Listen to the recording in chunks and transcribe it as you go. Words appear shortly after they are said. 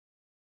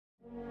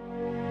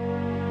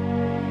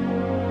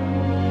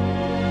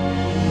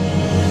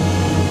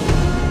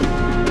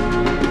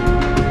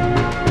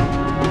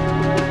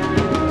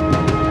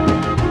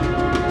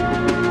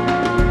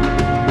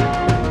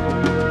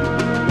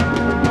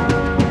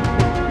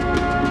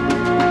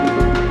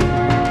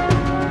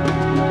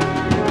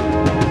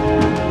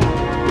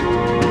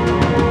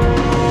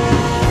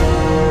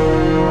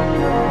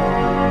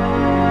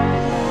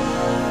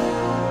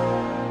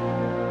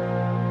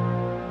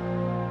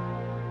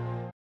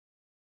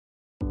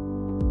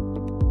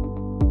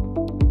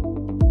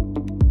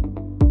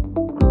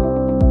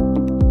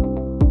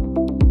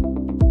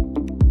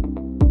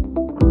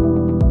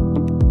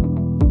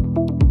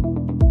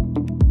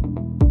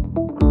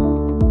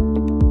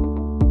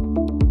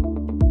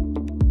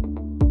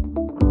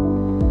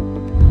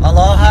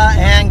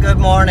good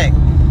morning.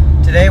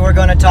 Today we're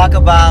going to talk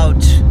about,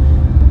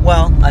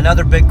 well,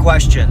 another big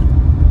question.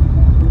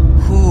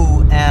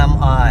 Who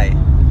am I?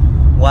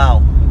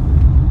 Wow.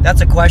 That's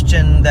a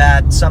question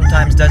that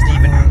sometimes doesn't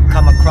even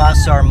come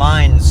across our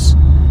minds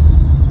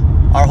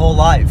our whole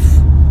life.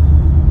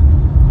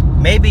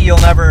 Maybe you'll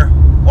never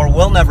or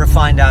will never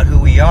find out who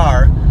we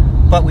are,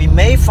 but we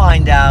may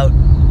find out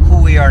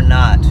who we are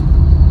not.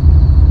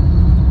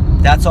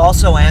 That's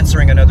also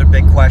answering another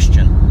big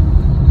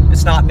question.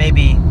 It's not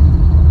maybe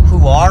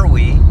who are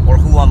we or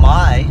who am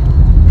I,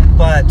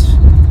 but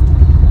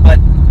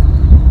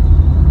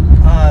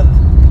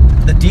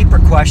the deeper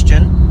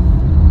question,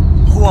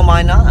 who am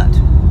I not?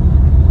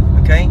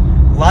 Okay?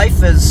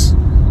 Life is,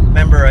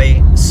 remember,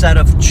 a set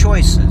of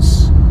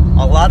choices,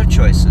 a lot of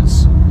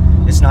choices.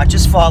 It's not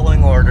just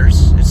following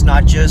orders. It's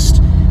not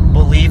just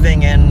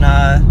believing in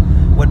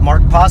what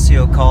Mark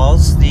Passio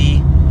calls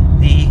the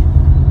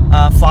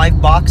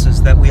 5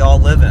 boxes that we all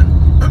live in.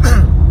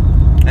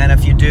 And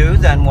if you do,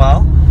 then,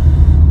 well,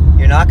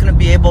 you're not going to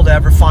be able to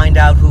ever find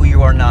out who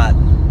you are not.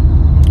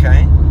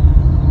 Okay?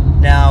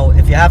 Now,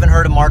 if you haven't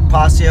heard of Mark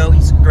Passio,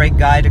 he's a great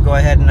guy to go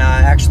ahead and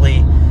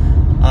actually,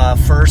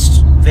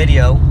 first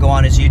video, go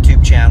on his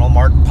YouTube channel,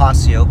 Mark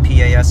Passio,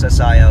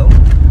 P-A-S-S-I-O,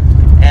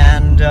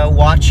 and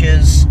watch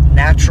his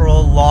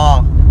natural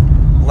law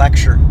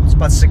lecture. It's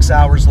about 6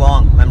 hours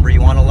long. Remember,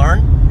 you want to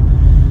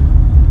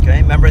learn?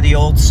 Okay? Remember the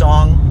old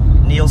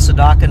song, Neil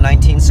Sedaka,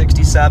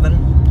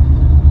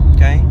 1967?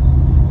 Okay?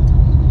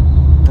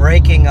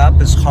 Breaking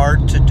up is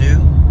hard to do.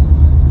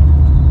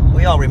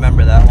 We all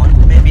remember that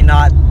one. Maybe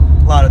not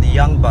a lot of the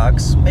young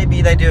bucks.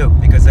 Maybe they do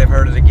because they've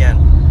heard it again.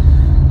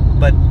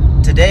 But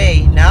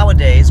today,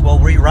 nowadays, we'll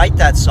rewrite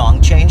that song,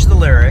 change the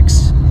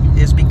lyrics,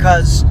 is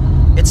because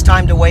it's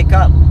time to wake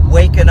up.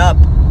 Waking up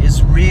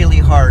is really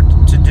hard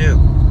to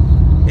do.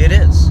 It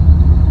is.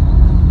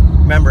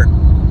 Remember,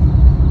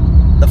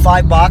 the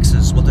 5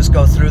 boxes, we'll just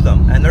go through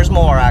them. And there's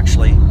more,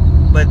 actually.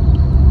 But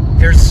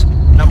here's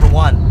number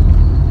 1.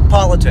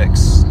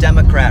 Politics,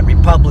 Democrat,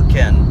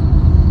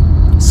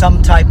 Republican,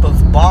 some type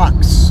of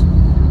box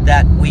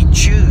that we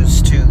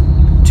choose to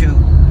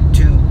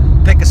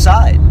pick a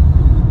side.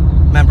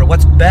 Remember,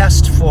 what's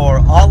best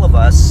for all of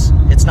us,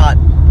 it's not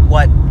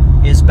what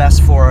is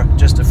best for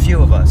just a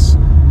few of us.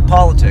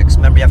 Politics,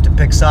 remember, you have to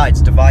pick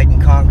sides, divide and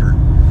conquer.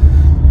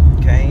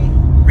 Okay?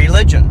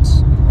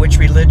 Religions, which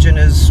religion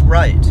is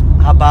right?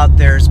 How about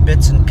there's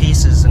bits and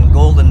pieces and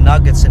golden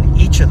nuggets in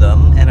each of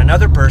them? And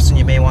another person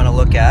you may want to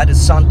look at is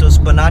Santos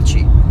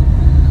Bonacci.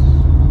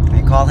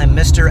 They call him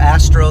Mr.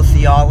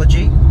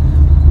 Astrotheology,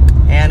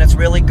 and it's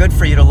really good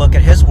for you to look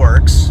at his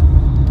works.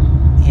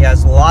 He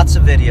has lots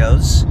of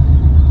videos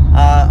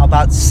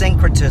about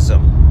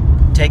syncretism,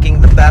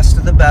 taking the best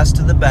of the best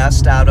of the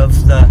best out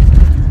of the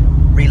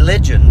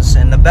religions,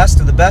 and the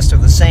best of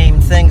the same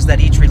things that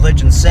each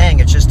religion's saying,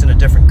 it's just in a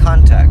different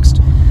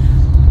context.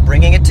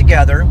 Bringing it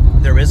together,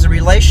 there is a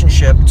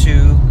relationship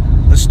to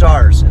the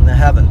stars in the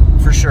heaven,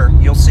 for sure,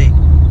 you'll see.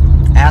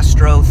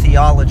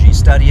 Astrotheology,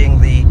 studying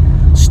the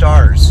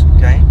stars,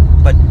 okay?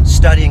 But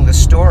studying the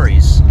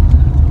stories,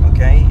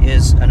 okay,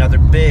 is another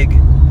big,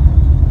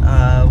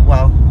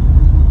 well,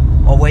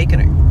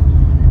 awakening.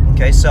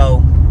 Okay,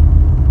 so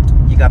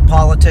you got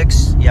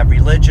politics, you have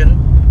religion,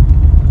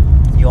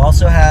 you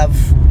also have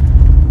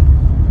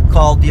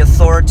called the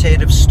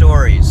authoritative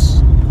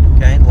stories.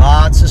 Okay,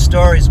 lots of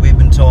stories we've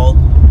been told.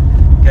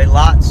 Okay,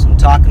 lots. I'm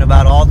talking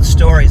about all the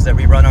stories that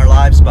we run our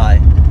lives by.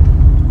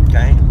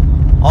 Okay,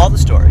 all the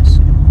stories.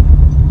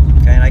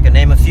 Okay, and I can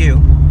name a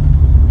few,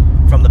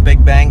 from the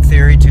Big Bang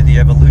Theory to the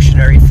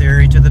evolutionary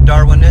theory to the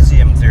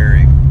Darwinism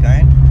theory.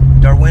 Okay,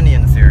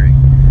 Darwinian theory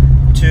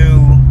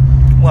to,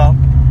 well,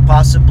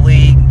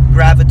 possibly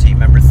gravity.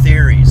 Remember,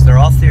 theories. They're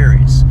all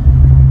theories.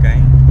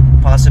 Okay,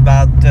 how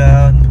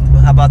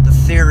about the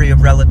theory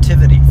of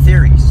relativity?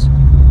 Theories.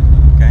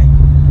 Okay,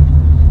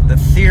 the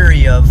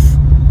theory of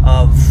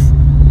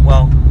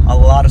well, a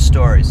lot of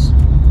stories.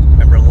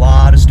 Remember, a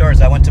lot of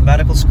stories. I went to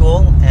medical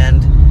school,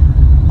 and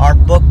our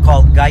book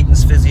called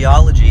Guidance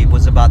Physiology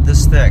was about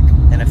this thick.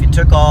 And if you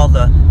took all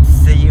the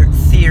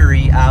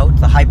theory out,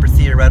 the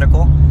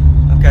hyper-theoretical,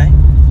 okay,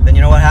 then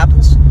you know what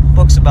happens?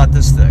 Book's about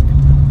this thick.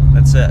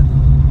 That's it.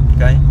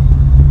 Okay?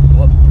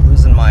 Whoop,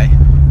 losing my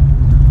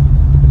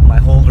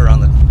holder on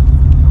the...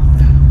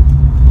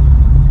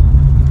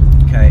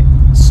 Okay,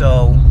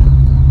 so,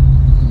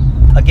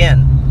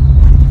 again,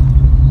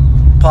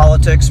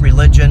 politics,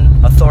 religion,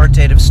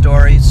 authoritative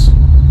stories,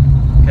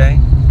 okay?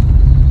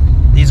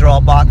 These are all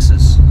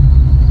boxes.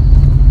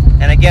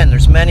 And again,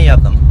 there's many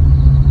of them.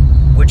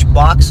 Which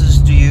boxes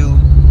do you,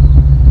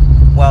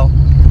 well,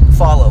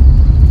 follow?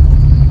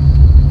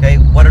 Okay,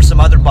 what are some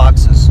other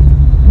boxes?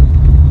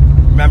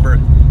 Remember,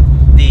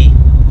 the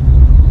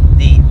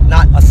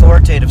not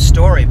authoritative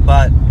story,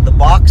 but the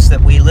box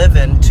that we live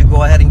in to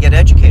go ahead and get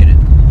educated.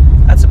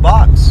 That's a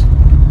box.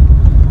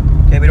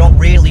 Okay, we don't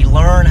really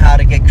learn how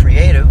to get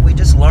creative. We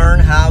just learn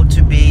how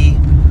to be,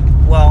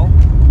 well,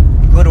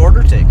 good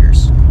order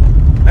takers.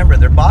 Remember,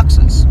 they're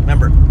boxes.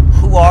 Remember,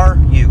 who are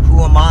you?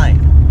 Who am I?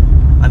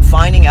 I'm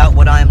finding out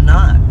what I am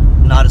not.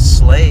 I'm not a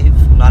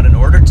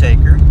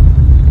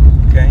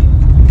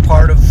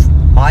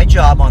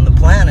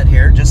planet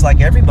here, just like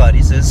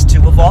everybody's, is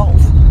to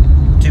evolve,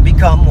 to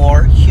become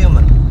more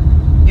human.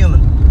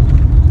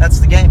 That's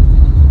the game.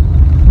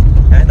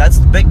 Okay, that's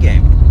the big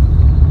game.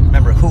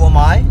 Remember, who am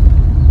I?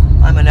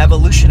 I'm an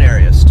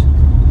evolutionarist.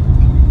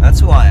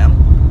 That's who I am.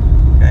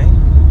 Okay,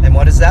 and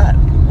what is that?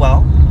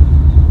 Well,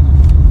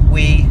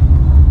 we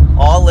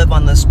all live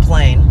on this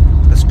plane,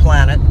 this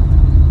planet,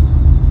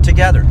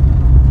 together.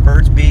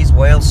 Birds, bees,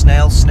 whales,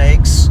 snails,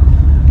 snakes,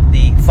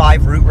 the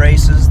 5 root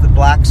races, the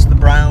blacks, the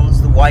browns,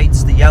 the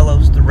whites, the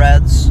yellows, the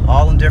reds,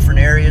 all in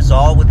different areas,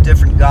 all with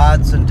different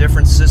gods and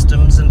different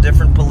systems and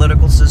different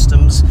political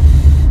systems,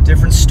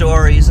 different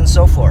stories and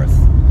so forth.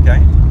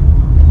 Okay?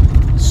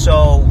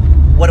 So,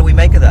 what do we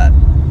make of that?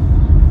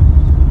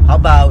 How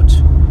about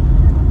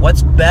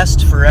what's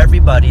best for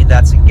everybody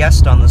that's a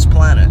guest on this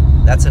planet,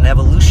 that's an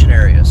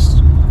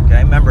evolutionarist?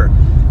 Okay, remember,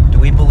 do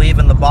we believe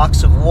in the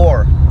box of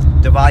war,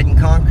 divide and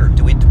conquer?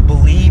 Do we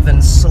believe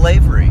in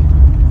slavery?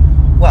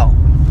 Well,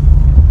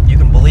 you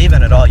can believe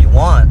in it all you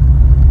want,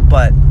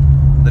 but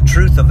the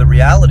truth of the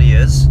reality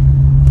is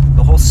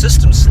the whole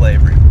system's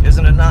slavery,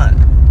 isn't it not?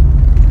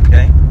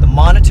 Okay, the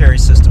monetary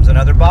system's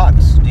another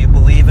box. Do you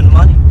believe in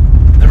money?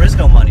 There is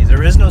no money.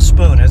 There is no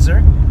spoon, is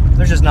there?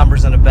 There's just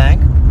numbers in a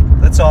bank.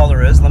 That's all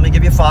there is. Let me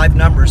give you 5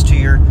 numbers to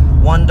your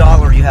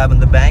 $1 you have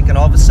in the bank, and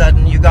all of a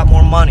sudden you got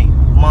more money.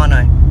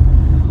 Money.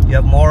 You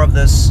have more of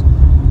this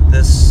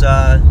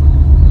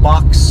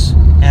box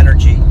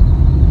energy.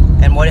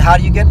 And how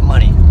do you get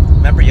money?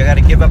 Remember, you got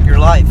to give up your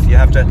life. You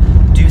have to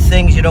do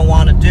things you don't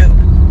want to do.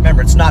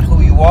 Remember, it's not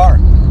who you are.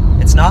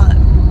 It's not.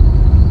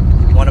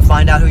 You want to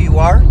find out who you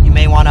are? You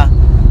may want to,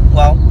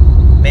 well,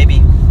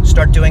 maybe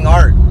start doing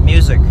art,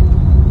 music.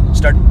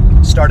 Start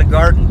a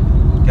garden.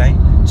 Okay?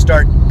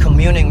 Start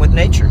communing with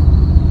nature.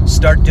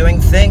 Start doing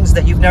things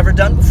that you've never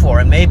done before,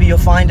 and maybe you'll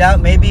find out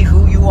maybe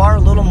who you are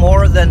a little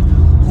more than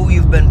who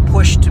you've been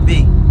pushed to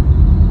be.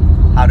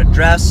 How to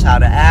dress, how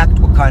to act,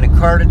 what kind of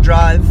car to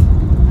drive,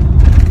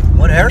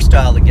 what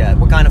hairstyle to get,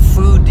 what kind of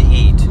food to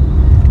eat.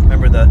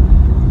 Remember,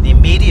 the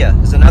media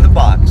is another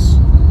box.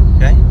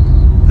 Okay?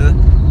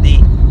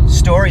 The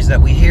stories that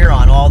we hear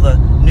on all the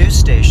news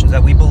stations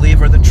that we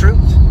believe are the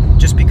truth.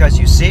 Just because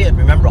you see it,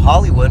 remember,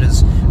 Hollywood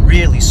is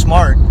really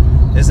smart,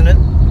 isn't it?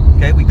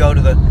 Okay, we go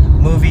to the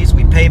movies,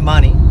 we pay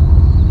money.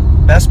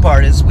 Best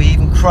part is we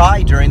even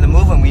cry during the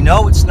movie, and we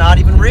know it's not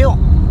even real,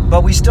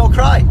 but we still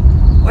cry.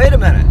 Wait a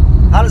minute,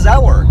 how does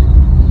that work?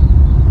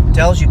 It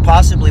tells you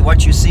possibly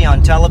what you see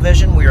on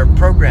television. We are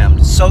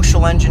programmed.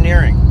 Social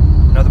engineering,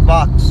 another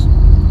box.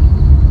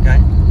 Okay?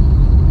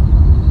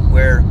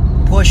 We're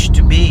pushed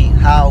to be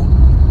how,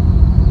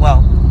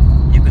 well,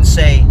 you can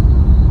say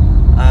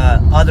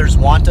others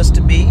want us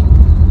to be.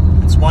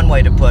 It's one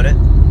way to put it.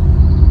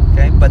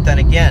 Okay, but then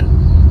again,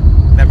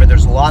 remember,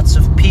 there's lots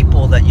of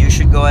people that you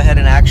should go ahead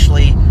and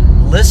actually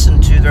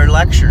listen to their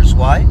lectures.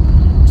 Why?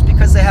 It's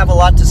because they have a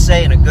lot to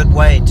say in a good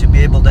way to be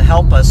able to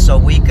help us so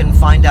we can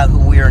find out who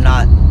we are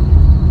not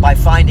by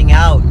finding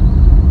out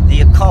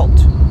the occult.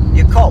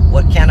 The occult,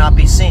 what cannot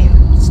be seen.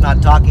 It's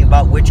not talking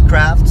about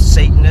witchcraft,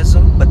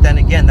 Satanism, but then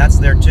again, that's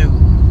there too.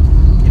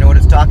 You know what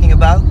it's talking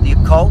about? The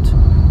occult?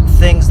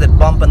 Things that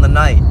bump in the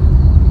night.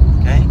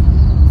 Okay?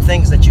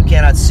 Things that you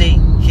cannot see,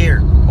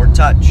 hear, or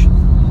touch.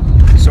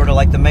 Sort of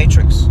like the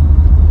Matrix.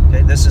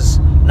 Okay, this is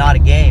not a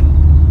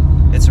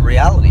game. It's a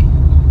reality.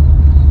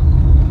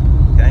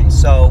 Okay,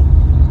 so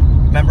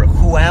remember,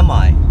 who am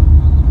I?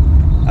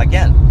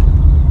 Again,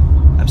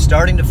 I'm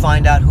starting to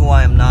find out who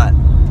I am not.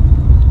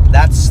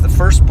 That's the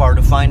first part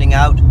of finding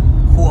out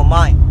who am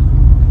I.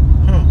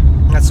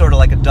 That's sort of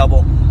like a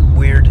double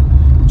weird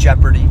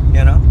jeopardy,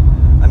 you know?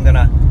 I'm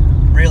gonna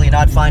really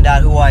not find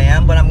out who I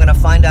am, but I'm gonna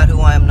find out who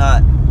I am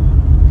not.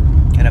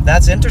 And if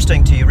that's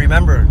interesting to you,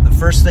 remember, the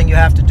first thing you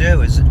have to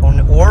do is,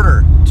 in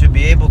order to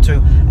be able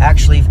to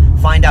actually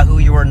find out who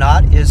you are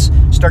not, is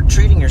start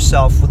treating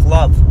yourself with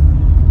love.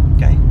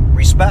 Okay?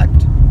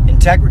 Respect,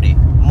 integrity,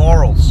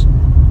 morals.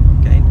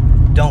 Okay?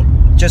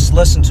 Don't just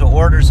listen to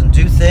orders and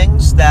do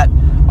things that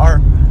are,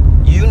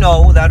 you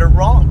know, that are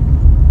wrong.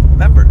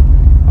 Remember,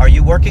 are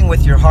you working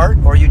with your heart,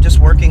 or are you just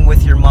working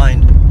with your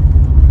mind?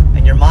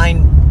 And your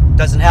mind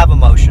doesn't have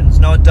emotions.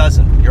 No, it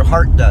doesn't. Your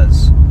heart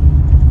does.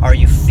 Are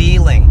you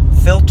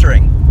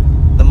filtering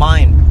the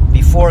mind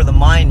before the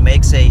mind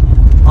makes a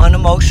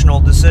unemotional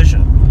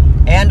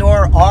decision? And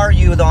or are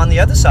you on the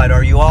other side?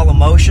 Are you all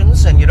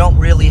emotions and you don't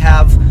really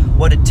have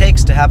what it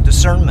takes to have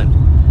discernment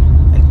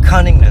and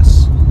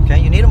cunningness?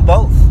 Okay, you need them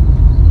both.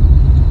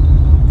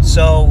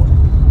 So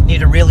you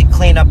need to really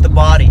clean up the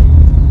body.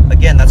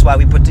 Again, that's why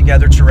we put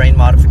together terrain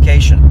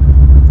modification.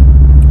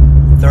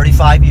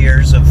 35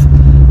 years of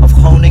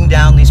honing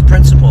down these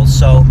principles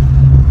so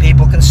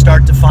people can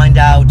start to find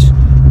out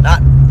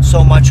not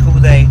so much who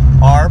they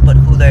are, but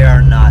who they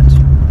are not.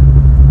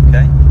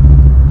 Okay?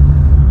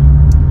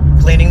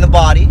 Cleaning the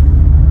body,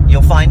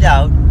 you'll find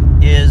out,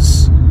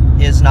 is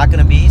not going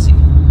to be easy.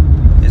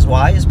 Is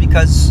why? Is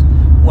because,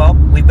 well,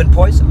 we've been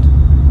poisoned.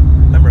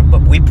 Remember,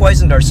 but we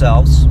poisoned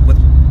ourselves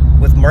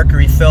with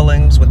mercury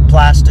fillings, with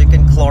plastic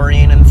and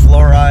chlorine and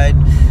fluoride.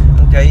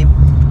 Okay?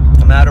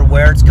 no matter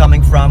where it's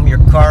coming from, your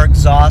car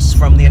exhausts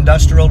from the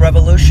Industrial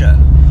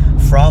Revolution,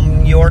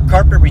 from your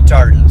carpet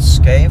retardants,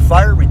 okay,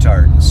 fire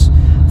retardants,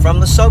 from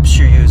the soaps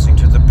you're using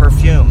to the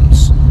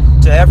perfumes,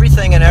 to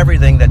everything and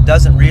everything that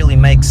doesn't really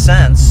make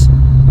sense,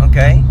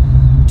 okay,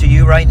 to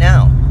you right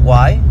now.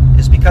 Why?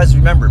 Is because,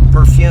 remember,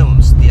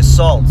 perfumes, the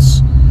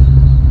assaults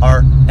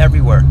are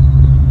everywhere.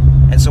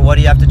 And so what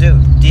do you have to do?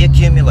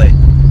 Deaccumulate.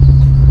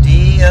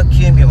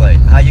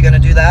 Deaccumulate. How are you going to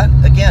do that?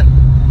 Again,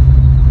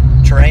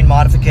 terrain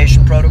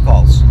modification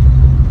protocols,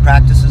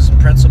 practices and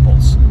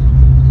principles.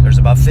 There's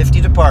about 50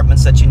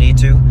 departments that you need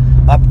to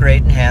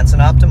upgrade, enhance,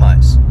 and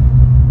optimize.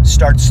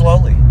 Start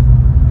slowly.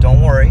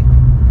 Don't worry.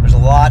 There's a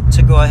lot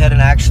to go ahead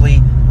and actually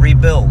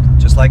rebuild,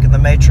 just like in the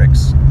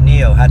Matrix.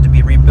 Neo had to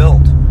be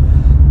rebuilt.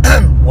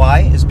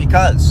 Why? Is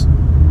because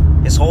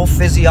his whole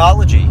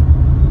physiology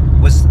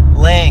was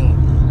laying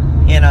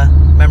in a,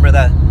 remember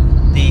that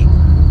the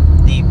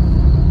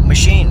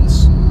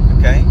machines,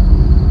 okay,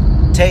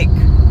 take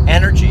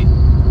energy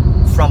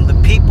from the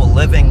people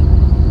living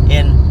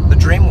in the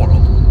dream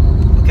world.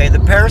 Okay, the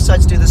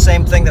parasites do the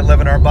same thing that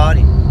live in our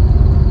body.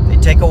 They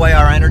take away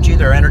our energy.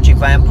 They're energy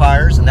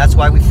vampires, and that's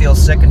why we feel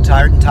sick and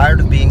tired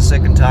of being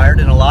sick and tired,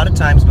 and a lot of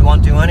times we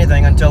won't do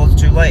anything until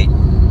it's too late.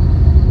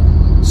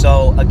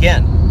 So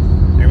again,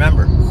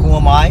 remember, who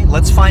am I?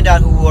 Let's find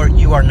out who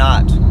you are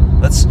not.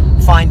 Let's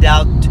find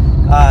out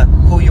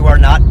who you are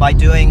not by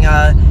doing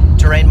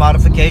terrain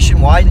modification.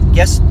 Why?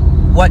 Guess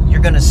what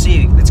you're going to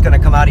see that's going to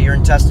come out of your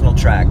intestinal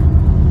tract?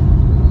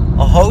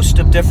 A host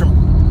of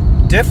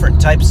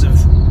different types of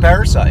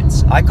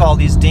parasites. I call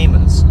these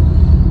demons.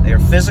 They are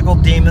physical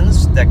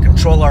demons that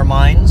control our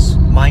minds,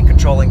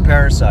 mind-controlling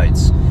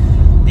parasites.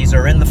 These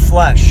are in the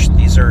flesh.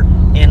 These are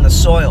in the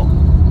soil.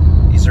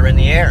 These are in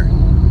the air.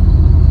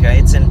 Okay,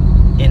 it's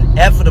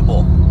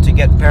inevitable to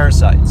get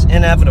parasites.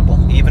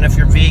 Inevitable. Even if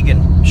you're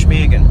vegan,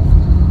 schmegan,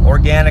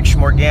 organic,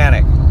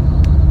 schmorganic.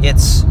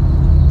 It's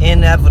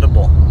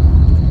inevitable.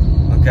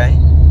 Okay?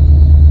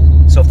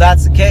 So if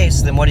that's the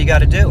case, then what do you got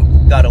to do?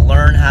 You got to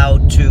learn how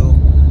to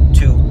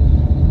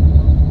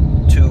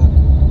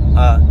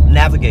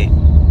navigate.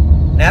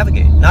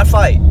 Navigate, not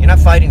fight. You're not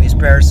fighting these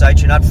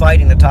parasites. You're not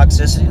fighting the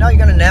toxicity. No, you're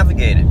going to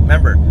navigate it.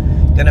 Remember,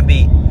 you're going to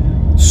be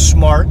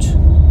smart,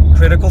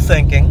 critical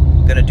thinking,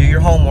 going to do your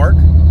homework,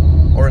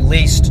 or at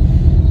least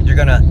you're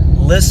going to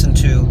listen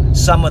to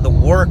some of the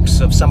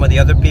works of some of the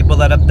other people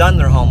that have done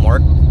their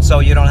homework, so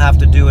you don't have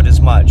to do it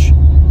as much.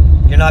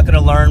 You're not going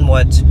to learn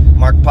what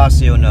Mark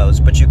Passio knows,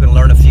 but you can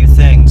learn a few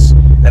things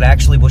that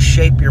actually will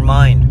shape your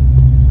mind.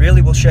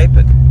 Really will shape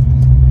it.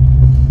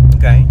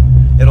 Okay?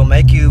 It'll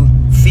make you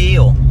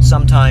feel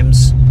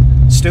sometimes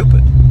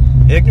stupid,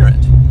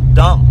 ignorant,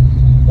 dumb.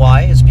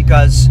 Why? It's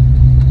because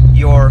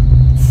you're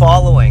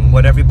following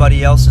what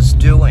everybody else is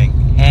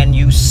doing, and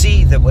you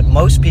see that what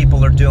most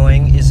people are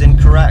doing is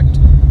incorrect.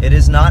 It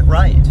is not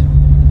right.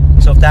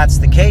 So if that's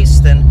the case,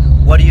 then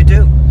what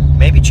do?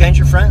 Maybe change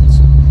your friends.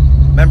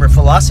 Remember,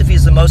 philosophy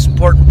is the most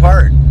important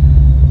part.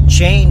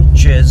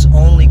 Changes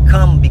only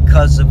come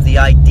because of the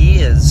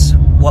ideas,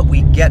 what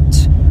we get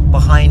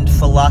behind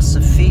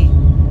philosophy.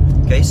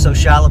 Okay, so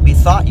shall it be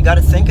thought? You got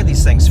to think of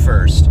these things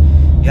first.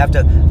 You have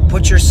to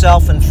put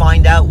yourself and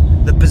find out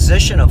the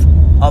position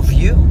of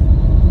you.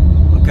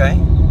 Okay?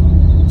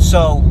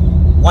 So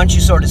once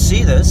you sort of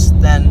see this,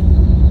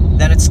 then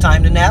it's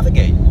time to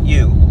navigate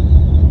you.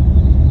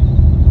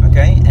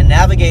 Okay? And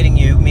navigating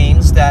you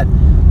means that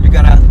you're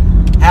going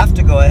to have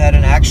to go ahead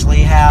and actually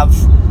have,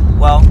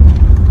 well,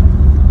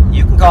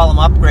 you can call them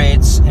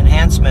upgrades,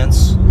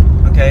 enhancements,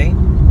 okay?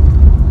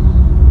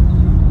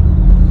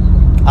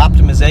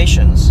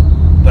 Optimizations.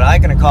 But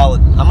I'm going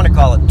to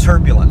call it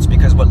turbulence,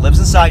 because what lives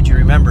inside you,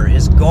 remember,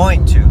 is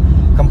going to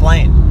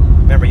complain.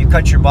 Remember, you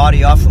cut your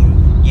body off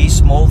from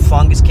yeast, mold,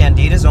 fungus,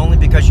 candidas only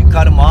because you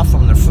cut them off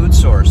from their food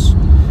source.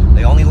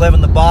 They only live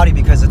in the body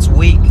because it's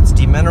weak, it's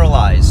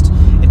demineralized.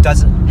 It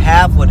doesn't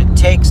have what it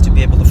takes to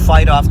be able to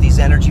fight off these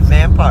energy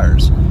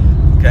vampires.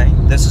 Okay?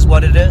 This is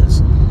what it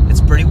is. It's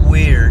pretty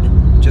weird.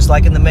 Just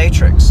like in the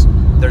Matrix,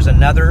 there's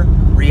another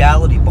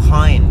reality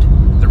behind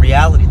the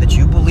reality that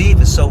you believe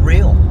is so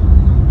real.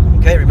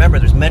 Okay, remember,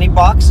 there's many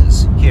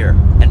boxes here,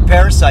 and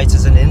parasites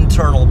is an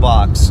internal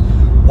box.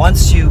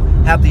 Once you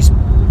have these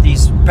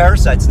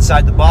parasites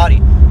inside the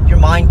body, your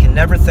mind can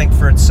never think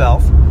for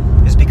itself.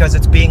 Is because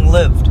it's being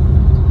lived.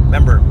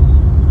 Remember,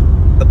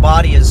 the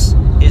body is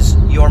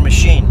your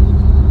machine,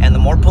 and the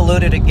more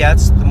polluted it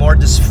gets, the more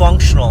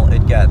dysfunctional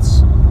it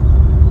gets.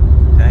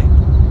 Okay?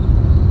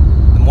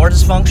 The more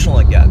dysfunctional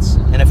it gets.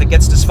 And if it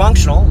gets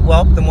dysfunctional,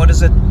 well, then what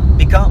does it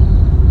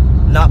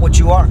become? Not what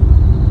you are.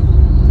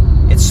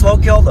 It's slow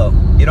kill, though.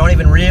 You don't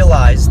even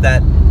realize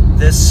that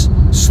this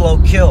slow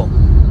kill,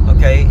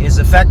 okay, is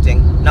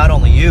affecting not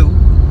only you,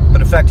 but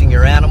affecting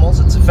your animals.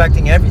 It's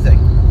affecting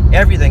everything.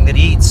 Everything that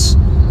eats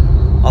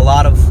a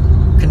lot of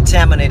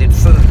contaminated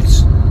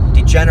foods,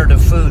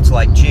 degenerative foods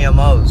like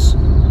GMOs,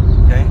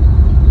 okay?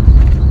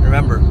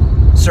 Remember,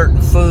 certain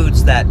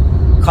foods that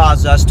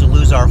cause us to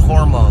lose our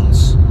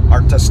hormones, our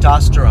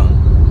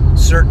testosterone,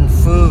 certain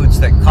foods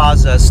that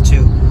cause us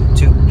to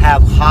to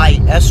have high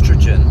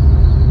estrogen.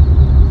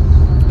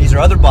 These are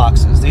other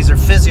boxes. These are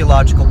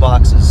physiological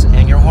boxes.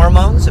 And your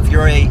hormones, if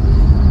you're a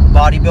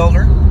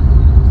bodybuilder,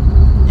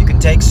 you can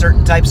take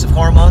certain types of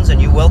hormones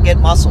and you will get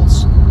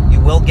muscles. You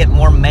will get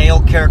more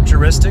male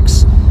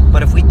characteristics.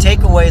 But if we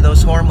take away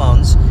those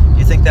hormones,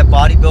 you think that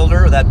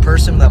bodybuilder or that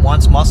person that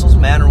wants muscles,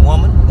 man or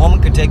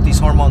woman could take these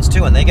hormones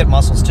too and they get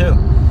muscles too.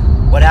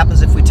 What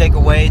happens if we take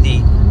away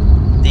the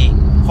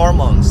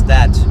hormones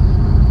that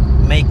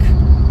make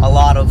a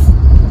lot of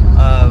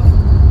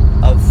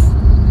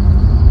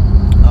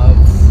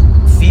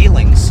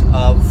feelings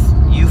of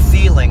you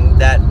feeling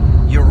that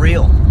you're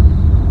real?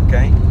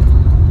 Okay?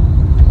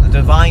 The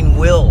divine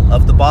will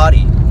of the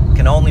body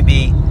can only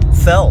be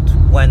felt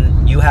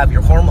when you have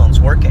your hormones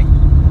working.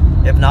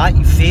 If not,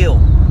 you feel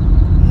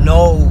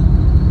no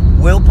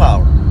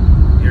willpower.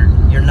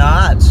 You're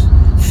not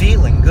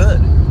feeling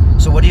good.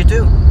 So what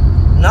do?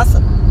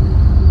 Nothing.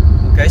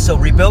 Okay, so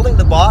rebuilding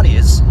the body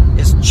is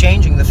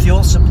changing the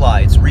fuel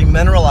supply. It's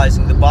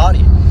remineralizing the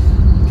body.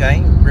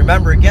 Okay,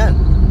 remember again,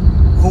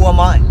 who am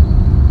I?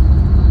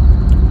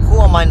 Who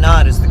am I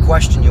not is the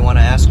question you want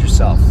to ask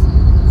yourself.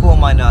 Who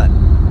am I not?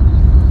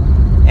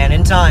 And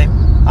in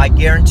time, I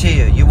guarantee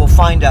you, you will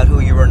find out who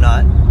you are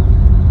not.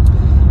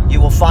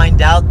 You will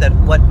find out that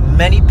what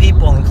many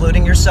people,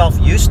 including yourself,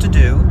 used to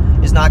do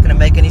is not going to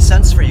make any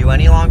sense for you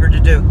any longer to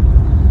do.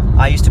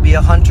 I used to be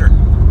a hunter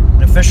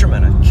and a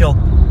fisherman. I killed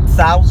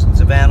thousands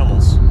of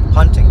animals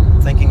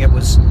hunting, thinking it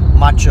was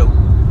macho.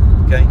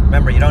 Okay?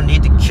 Remember, you don't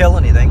need to kill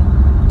anything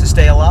to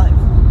stay alive.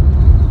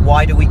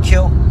 Why do we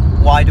kill?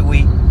 Why do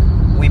we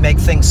make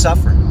things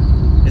suffer?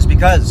 It's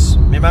because,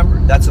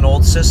 remember, that's an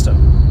old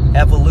system.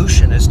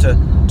 Evolution is to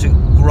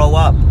grow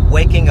up.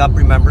 Waking up,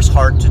 remember, is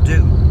hard to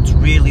do. It's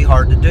really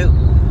hard to do.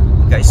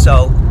 Okay,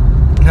 so,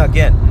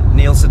 again,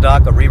 Neil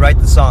Sedaka, rewrite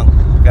the song,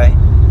 okay?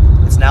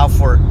 It's now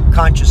for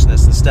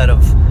consciousness instead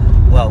of,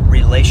 well,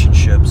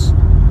 relationships.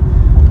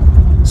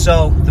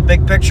 So, the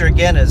big picture,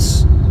 again,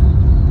 is,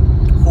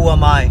 who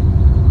am I?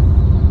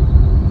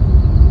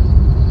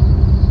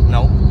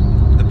 No,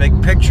 the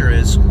big picture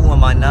is, who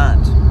am I not?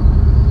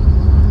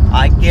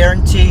 I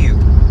guarantee you,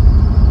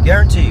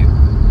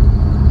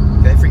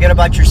 okay, forget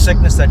about your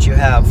sickness that you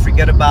have,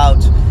 forget about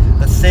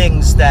the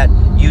things that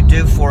you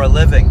do for a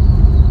living,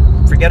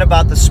 forget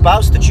about the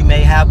spouse that you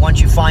may have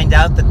once you find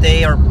out that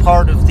they are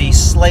part of the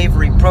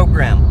slavery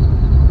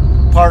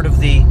program, part of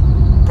the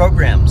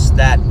programs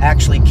that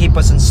actually keep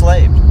us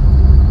enslaved.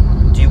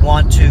 Do you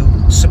want to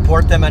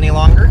support them any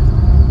longer?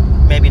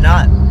 Maybe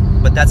not,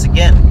 but that's,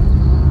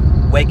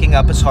 again, waking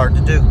up is hard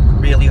to do,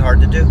 really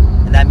hard to do.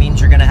 And that means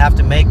you're going to have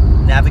to make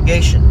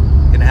navigation.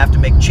 You're going to have to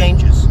make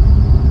changes.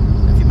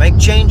 If you make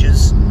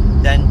changes,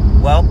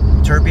 then, well,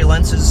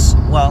 turbulence is,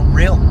 well,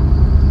 real.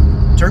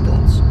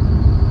 Turbulence.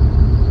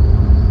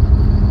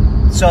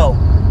 So,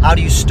 how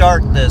do you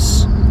start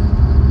this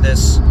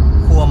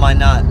who am I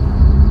not?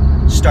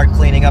 Start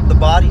cleaning up the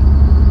body.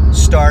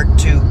 Start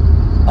to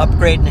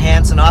upgrade,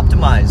 enhance, and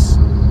optimize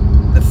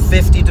the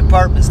 50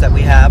 departments that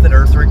we have at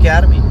Earther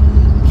Academy.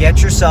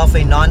 Get yourself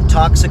a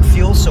non-toxic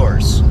fuel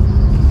source.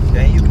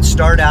 Okay, you can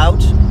start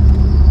out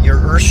your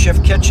Earth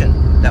Shift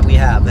kitchen that we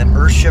have, that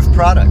Earth Shift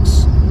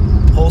products.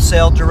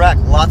 Wholesale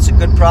direct, lots of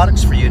good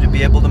products for you to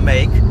be able to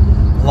make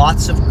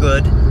lots of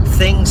good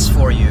things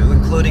for you,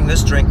 including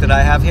this drink that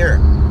I have here.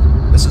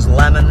 This is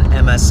lemon,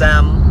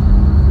 MSM,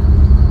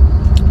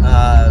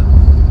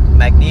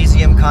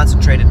 magnesium,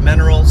 concentrated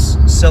minerals,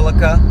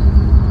 silica,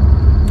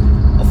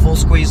 a full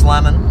squeeze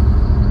lemon,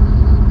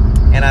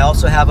 and I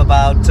also have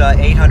about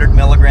 800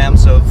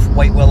 milligrams of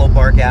white willow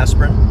bark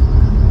aspirin,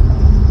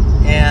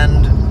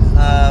 and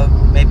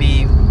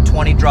maybe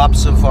 20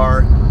 drops of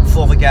our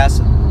fulvic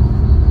acid.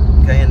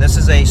 Okay, and this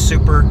is a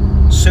super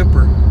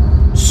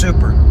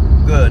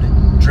good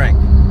drink.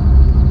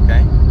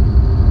 Okay,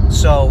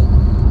 so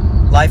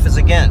life is,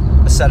 again,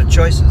 a set of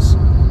choices.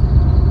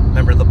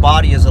 Remember, the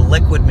body is a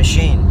liquid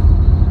machine,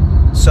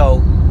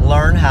 so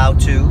learn how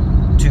to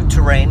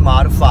terrain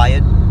modify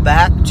it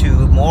back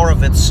to more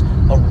of its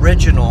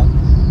original,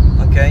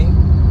 okay,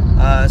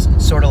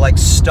 sort of like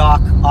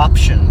stock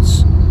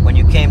options when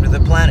you came to the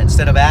planet,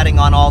 instead of adding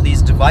on all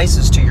these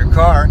devices to your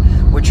car,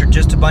 which are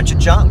just a bunch of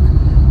junk.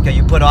 Okay,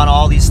 you put on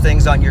all these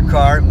things on your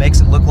car, it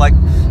makes it look like,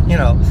 you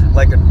know,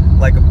 like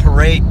a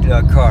parade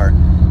car.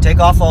 Take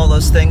off all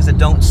those things that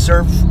don't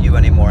serve you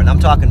anymore. And I'm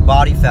talking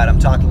body fat, I'm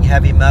talking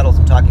heavy metals,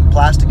 I'm talking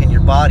plastic in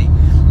your body,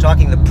 I'm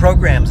talking the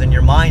programs in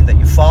your mind that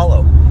you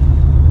follow.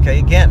 Okay,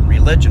 again,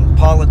 religion,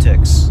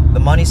 politics, the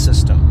money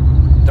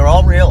system, they're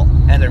all real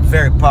and they're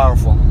very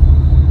powerful.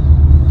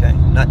 Okay,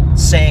 not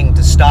saying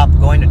to stop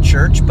going to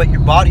church, but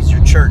your body's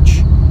your church.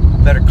 You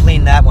better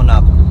clean that one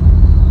up.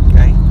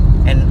 Okay,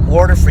 and in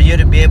order for you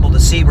to be able to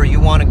see where you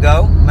want to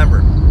go,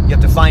 remember, you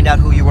have to find out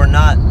who you are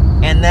not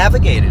and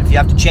navigate it. If you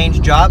have to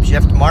change jobs, you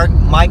have to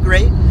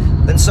migrate,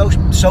 then so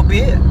be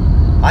it.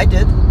 I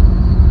did.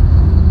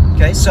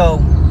 Okay, so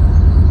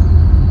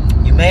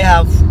you may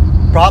have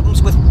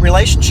problems with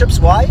relationships.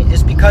 Why?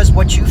 Is because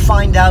what you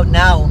find out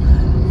now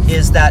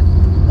is that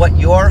what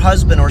your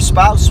husband or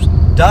spouse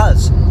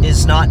does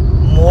is not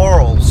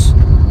morals,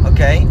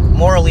 okay?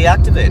 Morally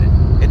activated.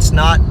 It's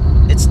not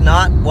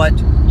what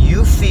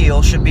you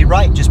feel should be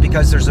right just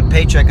because there's a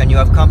paycheck and you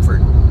have comfort.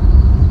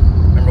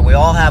 Remember, we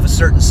all have a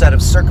certain set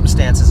of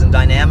circumstances and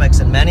dynamics,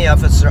 and many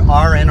of us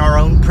are in our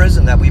own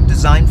prison that we've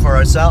designed for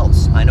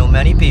ourselves. I know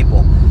many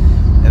people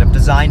that have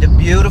designed a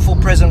beautiful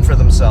prison for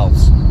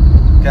themselves.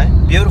 Okay?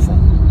 Beautiful.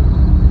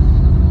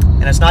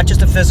 And it's not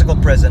just a physical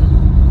prison.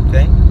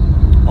 Okay?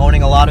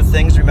 Owning a lot of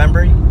things,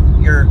 remember,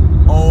 you're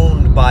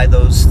owned by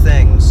those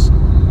things.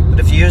 But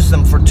if you use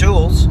them for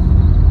tools,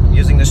 I'm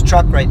using this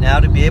truck right now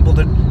to be able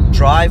to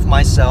drive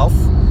myself,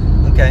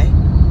 okay,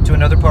 to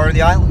another part of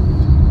the island.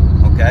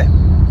 Okay?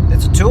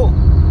 It's a tool.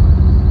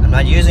 I'm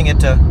not using it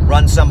to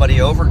run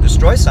somebody over,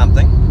 destroy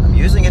something. I'm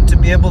using it to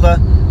be able to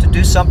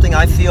do something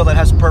I feel that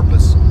has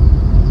purpose.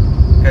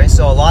 Okay,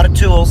 so a lot of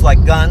tools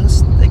like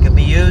guns, they can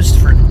be used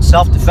for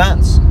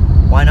self-defense.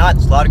 Why not?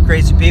 There's a lot of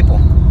crazy people.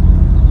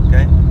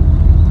 Okay?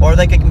 Or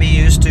they can be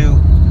used to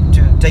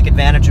take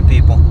advantage of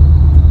people,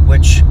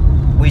 which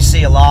we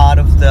see a lot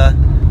of the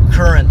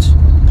current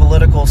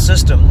political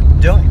system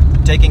doing,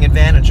 taking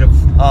advantage of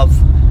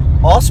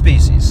all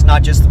species,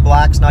 not just the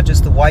blacks, not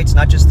just the whites,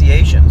 not just the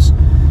Asians.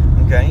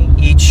 Okay,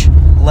 each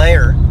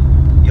layer,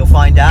 you'll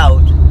find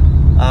out,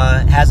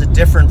 has a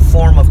different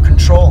form of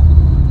control.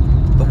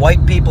 The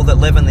white people that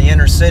live in the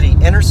inner city,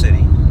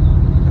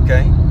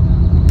 okay,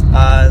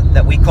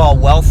 that we call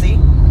wealthy,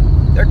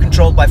 they're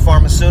controlled by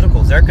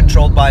pharmaceuticals. They're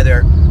controlled by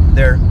their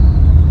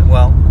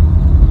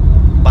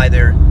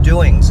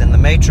doings in the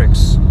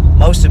matrix.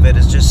 Most of it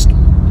is just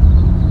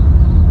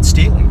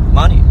stealing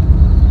money.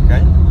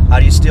 Okay, how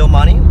do you steal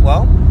money?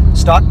 Well,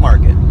 stock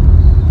market.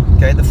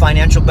 Okay, the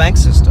financial bank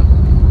system.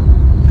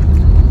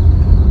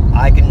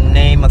 I can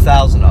name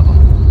 1,000 of them.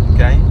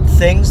 Okay,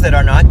 things that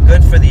are not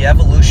good for the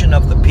evolution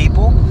of the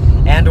people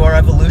and or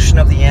evolution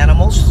of the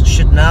animals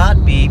should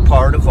not be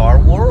part of our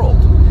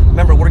world.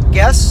 Remember, we're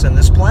guests in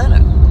this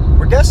planet.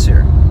 We're guests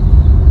here.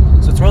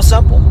 So it's real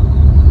simple.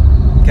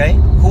 Okay,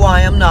 who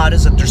I am not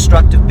is a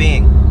destructive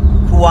being.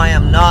 Who I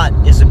am not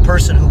is a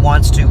person who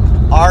wants to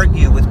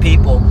argue with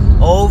people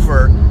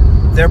over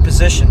their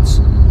positions.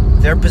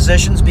 Their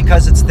positions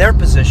because it's their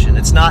position.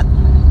 It's not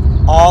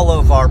all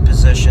of our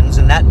positions,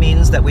 and that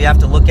means that we have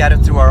to look at it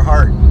through our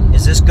heart.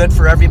 Is this good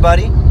for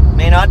everybody?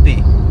 May not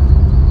be.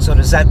 So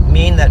does that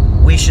mean that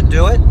we should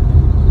do it?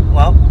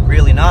 Well,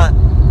 really not.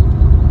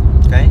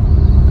 Okay?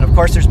 And of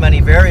course there's many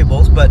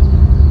variables, but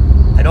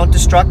I don't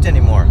destruct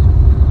anymore.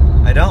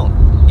 I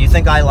don't. You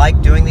think I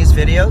like doing these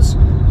videos?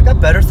 I got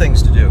better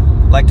things to do.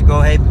 Like to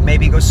go, hey,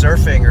 maybe go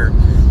surfing or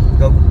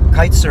go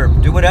kite surf,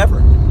 do whatever.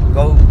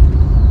 Go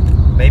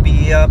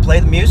maybe play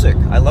the music.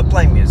 I love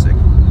playing music.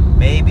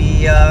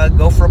 Maybe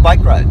go for a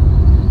bike ride.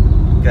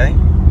 Okay?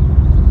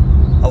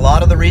 A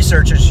lot of the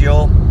researchers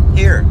you'll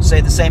hear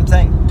say the same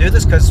thing. Do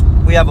this because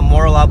we have a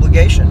moral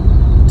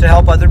obligation to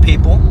help other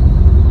people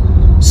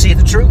see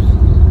the truth.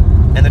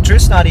 And the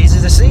truth's not easy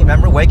to see.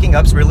 Remember, waking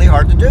up's really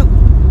hard to do.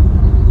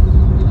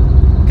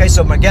 Okay,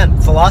 so again,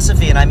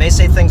 philosophy, and I may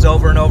say things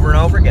over and over and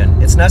over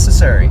again. It's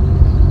necessary.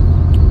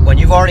 When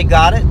you've already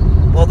got it,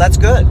 well, that's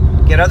good.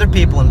 Get other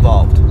people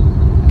involved.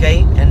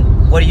 Okay,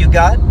 and what do you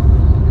got?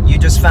 You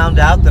just found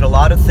out that a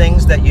lot of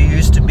things that you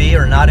used to be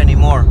are not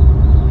anymore.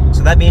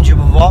 So that means you've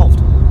evolved.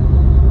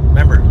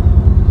 Remember,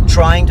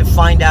 trying to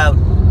find out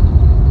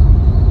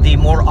the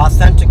more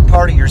authentic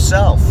part of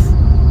yourself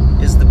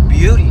is the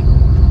beauty,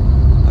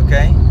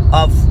 okay,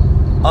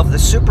 of the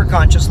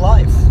superconscious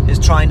life, is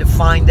trying to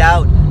find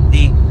out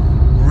the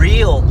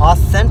real,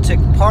 authentic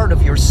part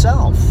of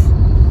yourself.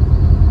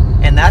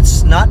 And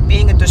that's not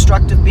being a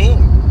destructive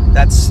being.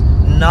 That's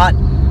not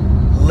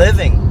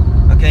living,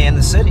 okay, in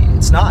the city.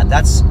 It's not.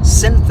 That's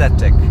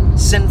synthetic.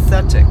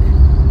 Synthetic.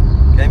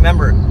 Okay,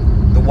 remember,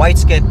 the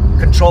whites get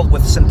controlled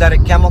with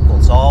synthetic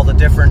chemicals, all the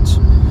different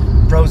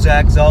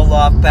Prozac,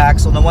 Zoloft,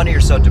 Paxil. No wonder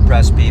you're so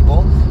depressed,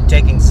 people.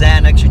 Taking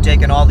Xanax, you're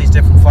taking all these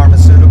different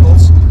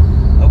pharmaceuticals.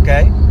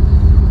 Okay?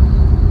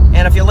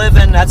 And if you live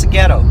in, that's a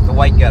ghetto, the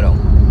white ghetto.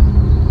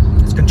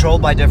 It's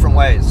controlled by different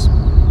ways.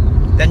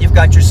 Then you've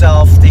got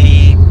yourself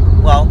the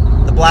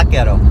black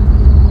ghetto.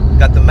 You've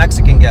got the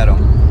Mexican ghetto,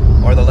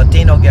 or the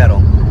Latino ghetto.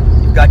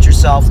 You've got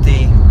yourself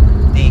the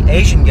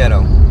Asian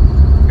ghetto.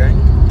 Okay?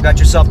 You've got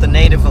yourself the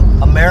Native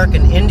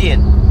American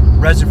Indian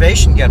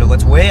reservation ghetto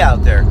that's way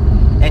out there.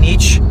 And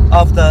each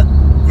of the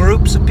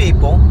groups of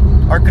people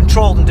are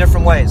controlled in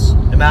different ways.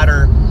 No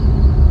matter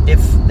if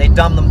they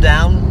dumb them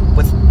down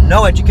with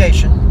no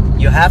education.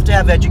 You have to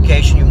have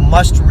education. You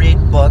must read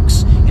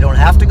books. You don't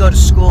have to go to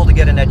school to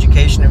get an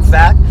education. In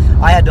fact,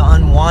 I had to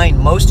unwind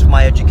most of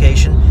my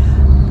education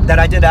that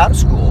I did out of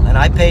school. And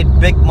I paid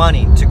big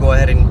money to go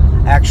ahead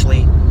and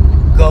actually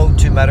go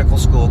to medical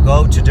school,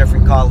 go to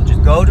different colleges,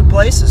 go to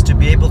places to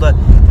be able to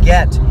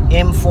get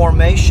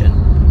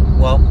information.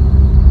 Well,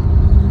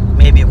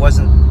 maybe it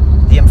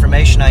wasn't the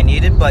information I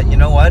needed, but you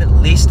know what? At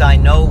least I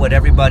know what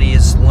everybody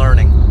is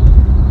learning,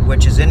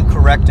 which is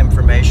incorrect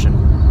information.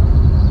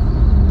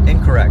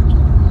 Incorrect.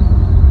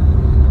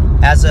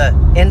 As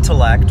an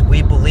intellect,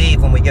 we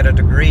believe when we get a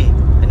degree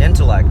in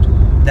intellect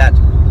that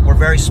we're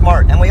very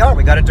smart, and we are.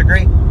 We got a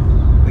degree.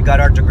 We got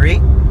our degree,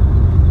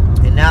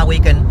 and now we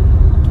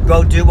can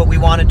go do what we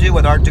want to do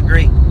with our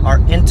degree, our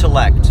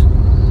intellect.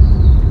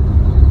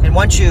 And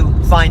once you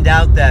find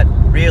out that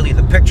really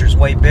the picture's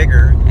way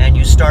bigger, and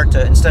you start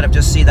to, instead of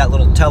just see that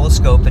little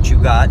telescope that you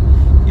got,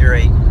 you're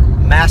a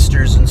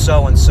master's in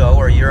so-and-so,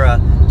 or you're a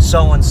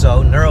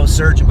so-and-so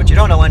neurosurgeon, but you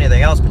don't know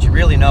anything else, but you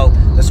really know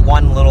this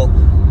one little,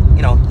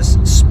 you know, this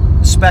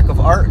speck of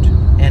art,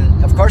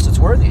 and of course it's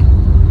worthy.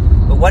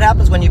 But what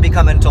happens when you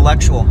become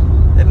intellectual?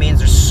 It means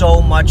there's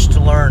so much to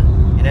learn.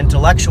 An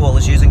intellectual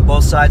is using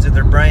both sides of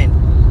their brain.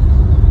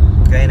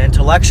 Okay, an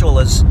intellectual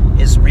is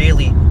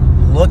really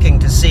looking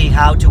to see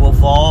how to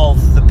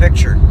evolve the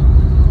picture.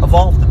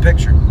 Evolve the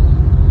picture.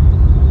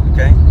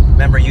 Okay?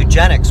 Remember,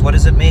 eugenics, what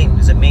does it mean?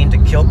 Does it mean to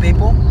kill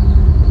people?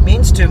 It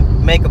means to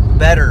make a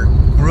better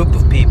group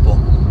of people.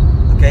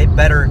 Okay?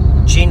 Better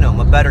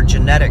genome, a better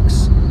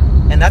genetics.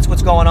 And that's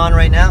what's going on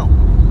right now.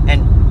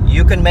 And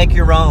you can make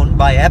your own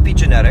by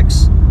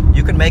epigenetics.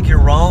 You can make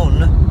your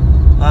own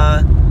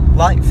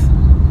life.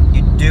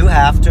 You do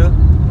have to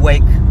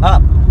wake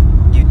up.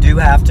 You do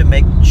have to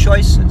make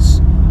choices.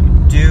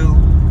 You do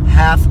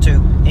have to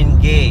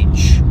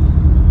engage.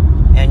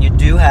 And you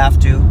do have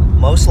to,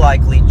 most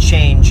likely,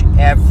 change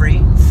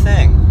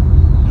everything.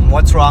 And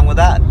what's wrong with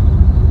that?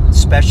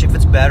 Especially if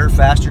it's better,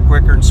 faster,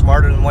 quicker, and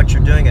smarter than what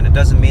you're doing, and it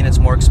doesn't mean it's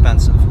more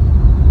expensive.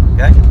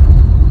 Okay?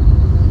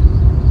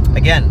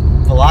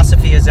 Again,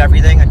 philosophy is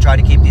everything. I try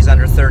to keep these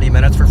under 30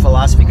 minutes for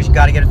philosophy because you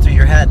got to get it through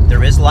your head.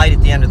 There is light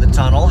at the end of the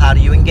tunnel. How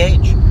do you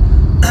engage?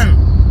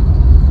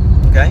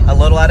 Okay? A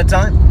little at a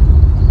time.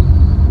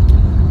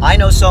 I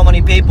know so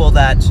many people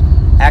that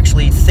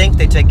actually think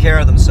they take care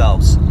of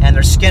themselves, and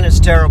their skin is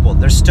terrible.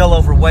 They're still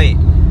overweight.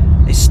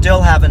 They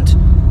still haven't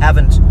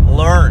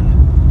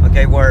learned,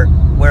 okay, where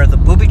the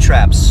booby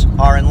traps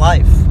are in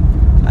life.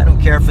 I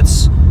don't care if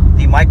it's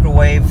the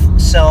microwave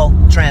cell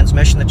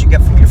transmission that you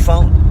get from your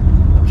phone.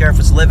 I don't care if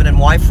it's living in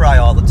Wi-Fi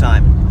all the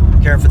time. I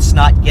don't care if it's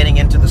not getting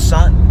into the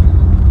sun,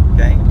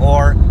 okay,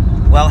 or,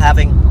 well,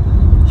 having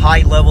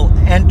high-level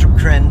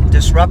endocrine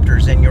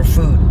disruptors in your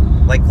food,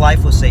 like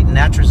glyphosate and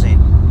atrazine.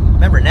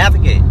 Remember,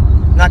 navigate.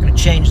 You're not going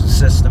to change the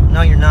system.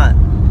 No, you're not.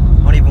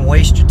 Don't even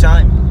waste your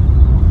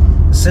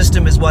time. The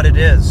system is what it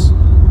is.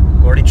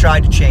 I already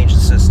tried to change the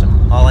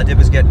system. All I did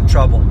was get in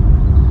trouble.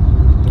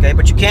 Okay,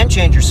 but you can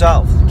change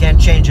yourself. You can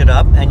change it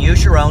up and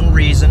use your own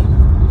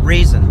reason.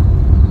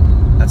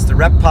 Reason. That's the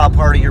reptile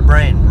part of your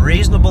brain.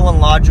 Reasonable and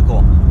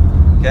logical.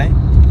 Okay?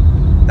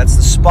 That's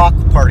the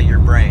Spock part of your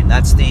brain.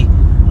 That's the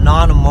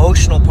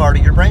non-emotional part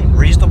of your brain.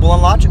 Reasonable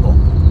and logical.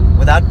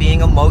 Without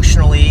being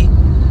emotionally,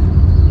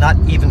 not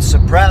even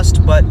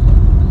suppressed, but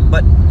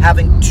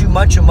having too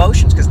much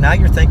emotions, because now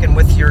you're thinking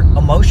with your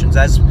emotions,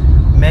 as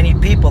many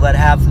people that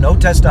have no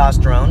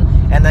testosterone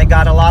and they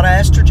got a lot of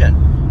estrogen.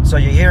 So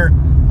you hear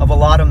of a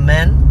lot of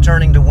men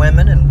turning to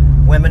women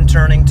and women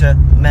turning to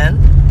men.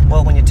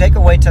 Well, when you take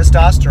away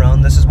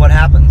testosterone, this is what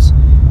happens.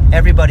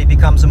 Everybody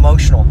becomes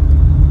emotional.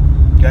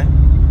 Okay?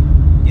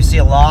 You see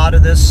a lot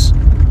of this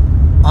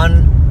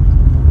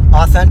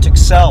unauthentic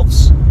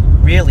selves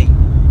really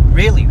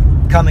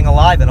coming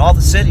alive in all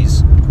the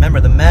cities. Remember,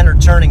 the men are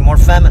turning more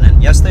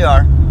feminine. Yes, they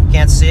are.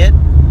 Can't see it.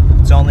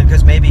 It's only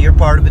because maybe you're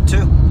part of it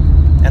too.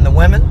 And the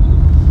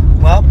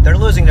women, well, they're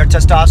losing their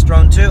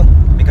testosterone too,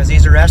 because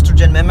these are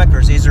estrogen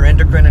mimickers. These are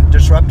endocrine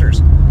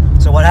disruptors.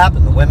 So what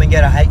happened? The women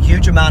get a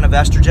huge amount of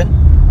estrogen,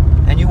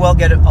 and you will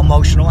get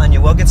emotional, and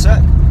you will get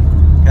sick.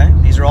 Okay?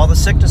 These are all the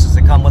sicknesses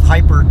that come with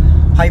hyper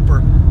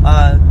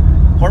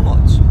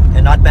hormones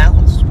and not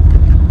balanced.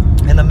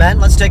 And the men,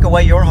 let's take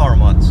away your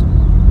hormones.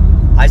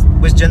 I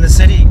was in the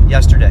city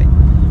yesterday,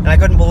 and I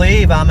couldn't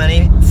believe how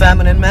many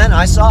feminine men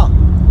I saw.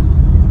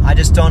 I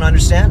just don't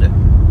understand it.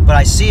 But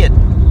I see it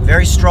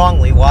very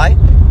strongly. Why?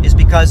 Is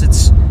because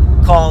it's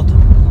called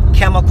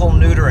chemical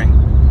neutering.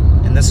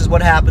 And this is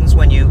what happens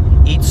when you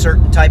eat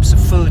certain types of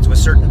foods with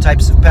certain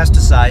types of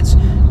pesticides,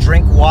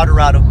 drink water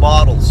out of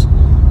bottles.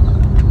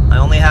 I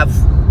only have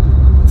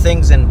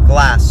things in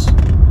glass,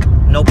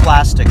 no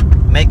plastic.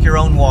 Make your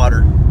own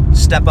water.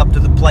 Step up to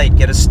the plate.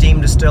 Get a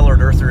steam distiller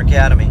at Earther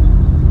Academy.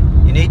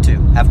 You need to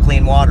have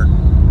clean water.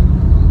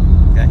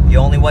 Okay? The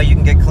only way you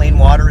can get clean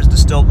water is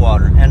distilled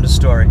water. End of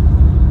story.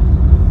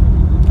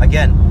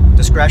 Again,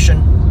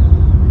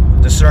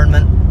 discretion,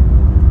 discernment,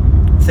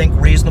 think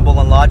reasonable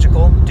and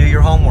logical, do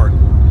your homework.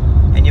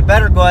 And you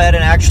better go ahead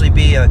and actually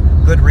be a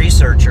good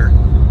researcher,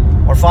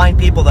 or find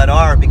people that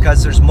are,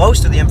 because there's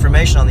most of the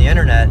information on the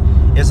internet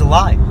is a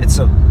lie. It's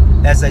a,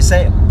 as they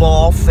say, a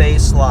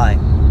bald-faced lie.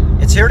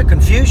 It's here to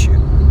confuse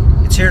you.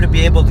 It's here to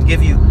be able to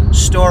give you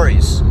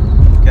stories.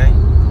 Okay?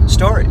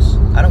 Stories.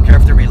 I don't care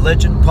if they're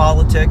religion,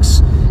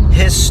 politics,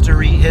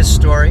 history, his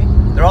story.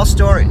 They're all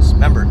stories.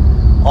 Remember,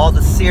 all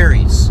the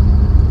theories.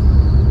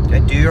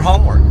 Okay, do your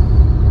homework.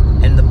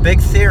 And the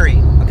big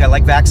theory, okay,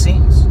 like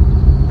vaccines.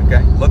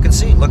 Okay, look and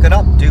see, look it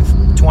up. Do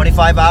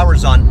 25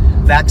 hours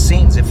on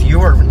vaccines. If you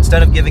were,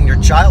 instead of giving your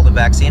child a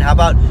vaccine, how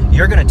about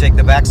you're going to take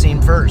the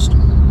vaccine first?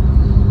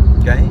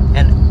 Okay,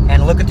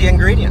 and look at the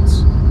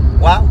ingredients.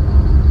 Wow.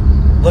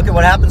 Look at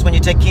what happens when you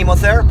take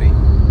chemotherapy.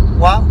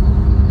 Wow.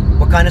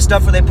 What kind of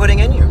stuff are they putting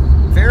in you?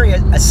 Very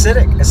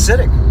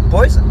acidic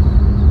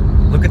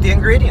poison. Look at the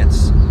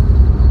ingredients.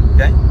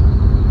 Okay?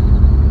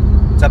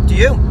 It's up to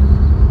you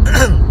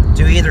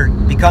to either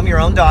become your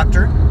own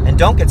doctor and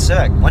don't get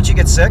sick. Once you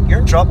get sick, you're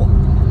in trouble.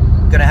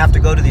 You're gonna have to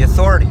go to the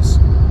authorities.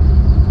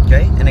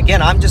 Okay? And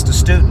again, I'm just a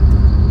student.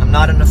 I'm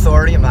not an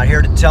authority. I'm not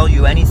here to tell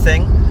you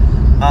anything.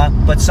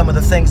 But some of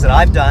the things that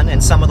I've done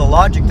and some of the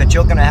logic that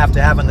you're going to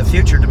have in the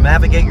future to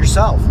navigate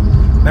yourself.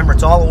 Remember,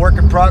 it's all a work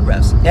in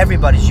progress.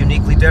 Everybody's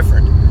uniquely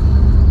different.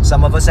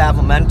 Some of us have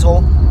a mental,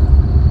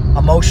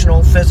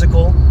 emotional,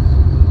 physical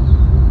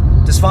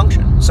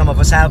dysfunction. Some of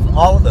us have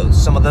all of those.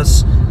 Some of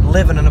us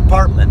live in an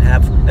apartment,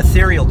 have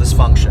ethereal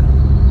dysfunction.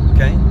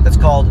 Okay? That's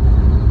called,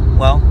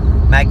 well,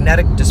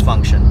 magnetic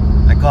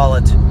dysfunction. I call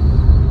it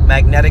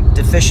magnetic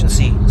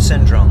deficiency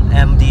syndrome,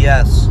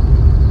 MDS.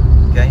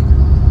 Okay?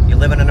 You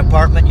live in an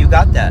apartment, you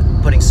got that.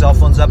 Putting cell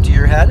phones up to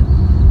your head,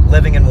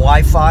 living in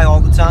Wi-Fi all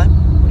the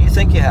time. What do you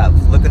think you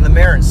have? Look in the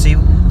mirror and see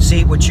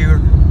what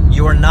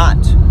you're not.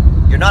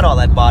 You're not all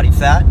that body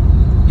fat.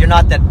 You're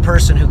not that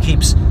person who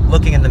keeps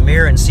looking in the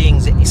mirror and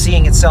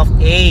seeing itself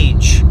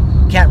age,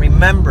 can't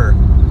remember,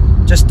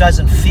 just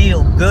doesn't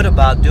feel good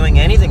about doing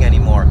anything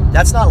anymore.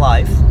 That's not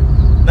life.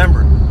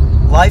 Remember,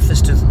 life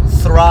is to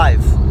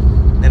thrive.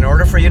 In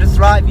order for you to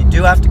thrive, you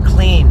do have to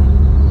clean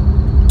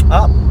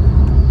up.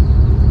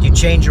 You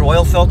change your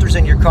oil filters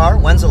in your car.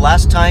 When's the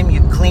last time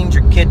you cleaned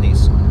your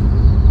kidneys?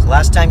 When's the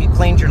last time you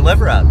cleaned your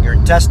liver out, your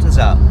intestines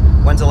out?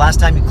 When's the last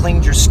time you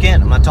cleaned your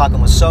skin? I'm not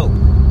talking with soap,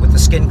 with the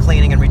skin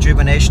cleaning and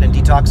rejuvenation and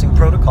detoxing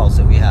protocols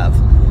that we have.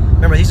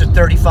 Remember, these are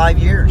 35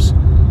 years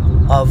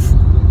of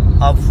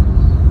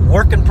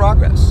work in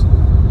progress.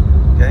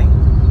 Okay?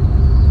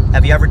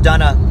 Have you ever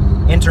done a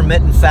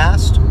intermittent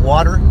fast,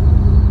 water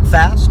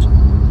fast,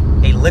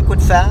 a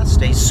liquid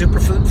fast, a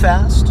superfood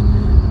fast?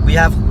 We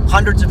have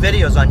hundreds of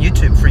videos on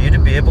YouTube for you to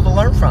be able to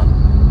learn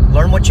from.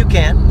 Learn what you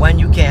can, when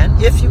you can,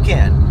 if you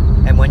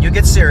can. And when you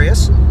get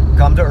serious,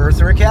 come to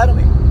Earther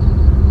Academy.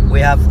 We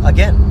have,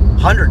 again,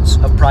 hundreds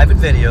of private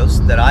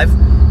videos that I've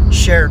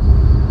shared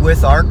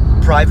with our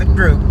private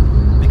group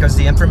because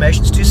the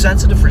information's too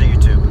sensitive for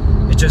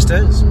YouTube. It just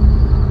is.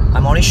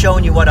 I'm only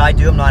showing you what I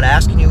do. I'm not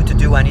asking you to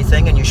do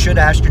anything, and you should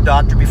ask your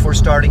doctor before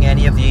starting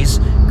any of these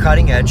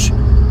cutting-edge,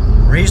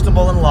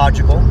 reasonable and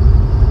logical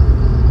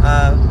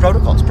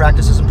protocols,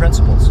 practices, and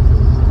principles.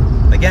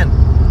 Again,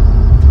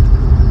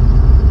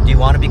 do you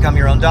want to become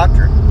your own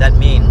doctor? That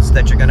means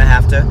that you're going to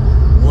have to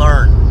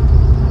learn.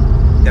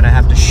 You're going to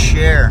have to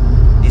share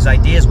these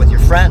ideas with your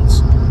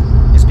friends.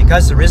 It's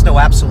because there is no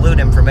absolute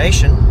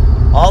information.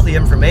 All the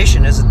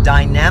information is a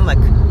dynamic,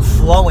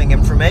 flowing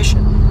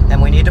information,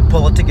 and we need to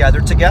pull it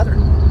together.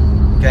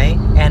 Okay?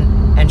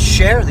 And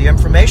share the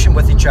information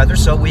with each other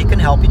so we can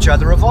help each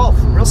other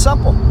evolve. Real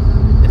simple.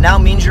 It now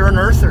means you're an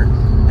earther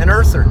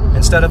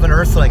instead of an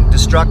earthling,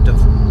 destructive.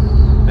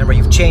 Remember,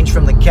 you've changed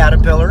from the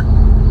caterpillar,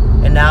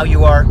 and now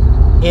you are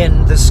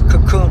in this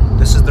cocoon.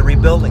 This is the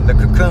rebuilding, the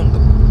cocoon.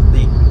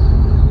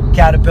 The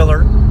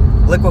caterpillar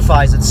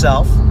liquefies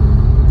itself,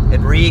 it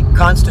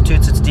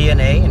reconstitutes its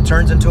DNA and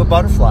turns into a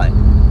butterfly.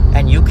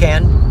 And you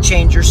can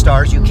change your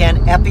stars, you can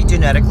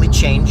epigenetically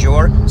change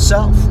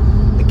yourself.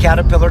 The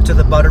caterpillar to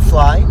the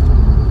butterfly,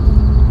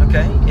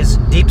 okay, is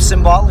deep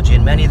symbology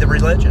in many of the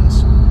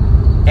religions.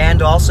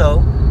 And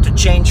also to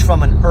change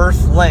from an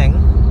earthling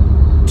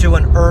to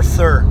an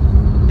earther.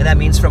 And that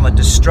means from a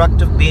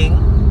destructive being,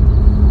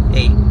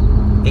 a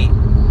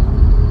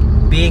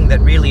being that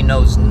really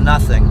knows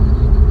nothing,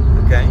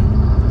 okay,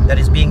 that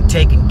is being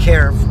taken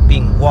care of,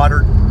 being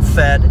watered,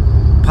 fed,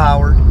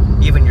 powered,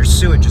 even your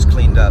sewage is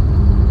cleaned up,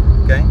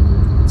 okay?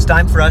 It's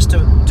time for us to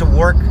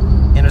work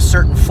in a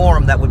certain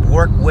form that would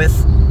work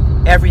with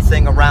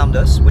everything around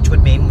us, which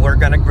would mean we're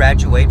going to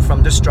graduate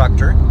from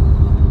destructor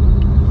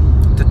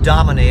to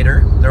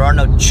dominator. There are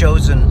no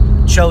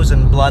chosen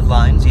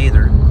bloodlines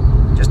either,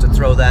 just to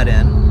throw that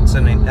in.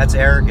 That's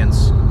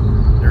arrogance.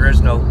 There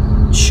is no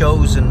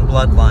chosen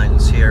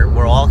bloodlines here.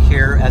 We're all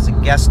here as a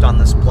guest on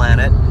this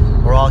planet.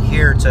 We're all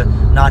here to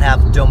not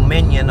have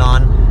dominion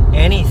on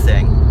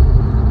anything,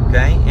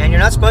 okay? And you're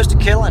not supposed to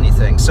kill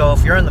anything. So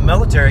if you're in the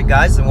military,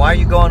 guys, then why are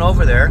you going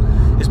over there?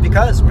 It's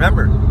because,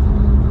 remember,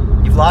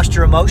 you've lost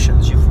your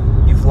emotions.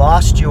 You've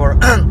lost your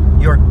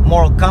your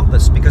moral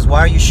compass, because why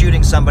are you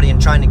shooting somebody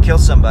and trying to kill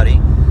somebody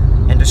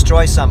and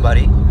destroy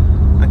somebody,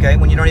 okay,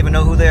 when you don't even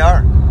know who they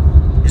are?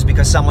 It's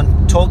because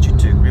someone told you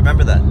to.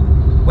 Remember that.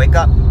 Wake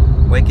up.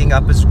 Waking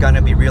up is going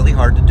to be really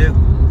hard to do.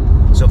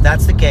 So if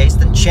that's the case,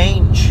 then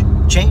change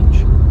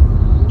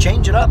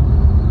it up.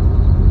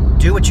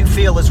 Do what you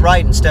feel is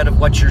right instead of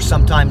what you're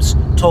sometimes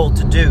told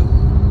to do.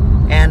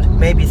 And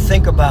maybe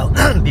think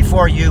about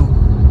before you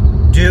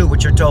do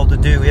what you're told to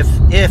do, if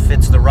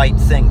it's the right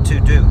thing to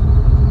do.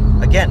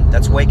 Again,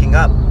 that's waking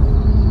up.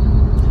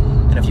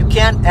 And if you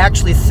can't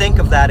actually think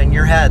of that in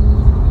your head,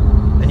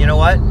 then you know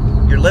what?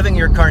 You're living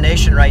your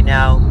incarnation right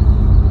now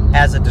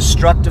as a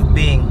destructive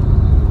being.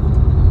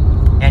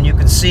 And you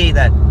can see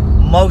that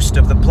most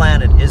of the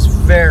planet is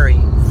very,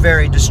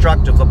 very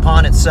destructive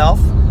upon itself,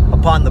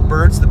 upon the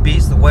birds, the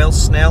bees, the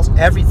whales, snails,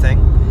 everything,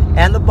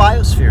 and the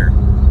biosphere.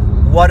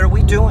 What are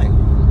we doing?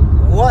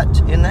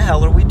 What in the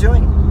hell are we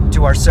doing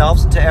to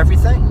ourselves and to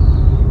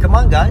everything? Come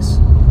on, guys.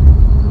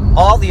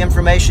 All the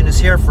information is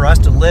here for us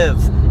to live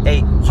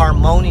a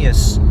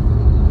harmonious,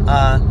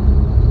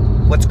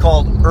 what's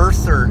called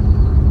earther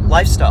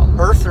lifestyle.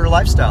 Earther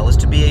lifestyle is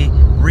to be a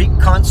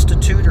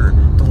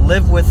reconstitutor, to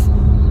live with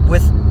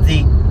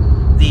the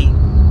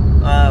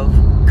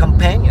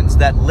companions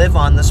that live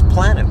on this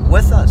planet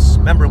with us.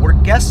 Remember, we're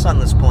guests on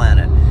this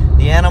planet.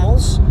 The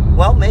animals,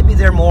 well, maybe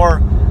they're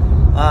more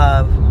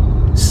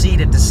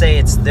seated to say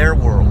it's their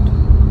world.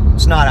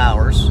 It's not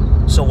ours.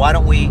 So why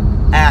don't we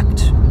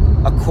act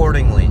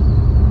accordingly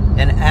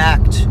and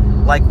act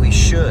like we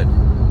should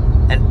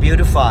and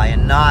beautify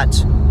and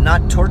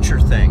not torture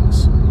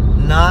things,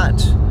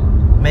 not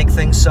make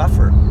things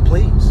suffer,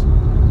 please.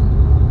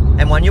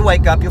 And when you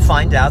wake up, you'll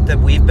find out that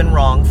we've been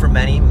wrong for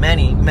many,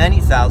 many,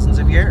 many thousands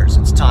of years.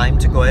 It's time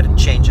to go ahead and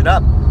change it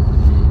up.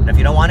 And if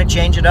you don't want to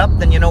change it up,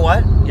 then you know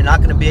what? You're not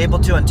going to be able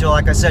to until,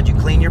 like I said, you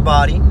clean your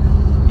body,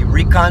 you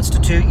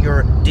reconstitute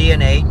your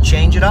DNA,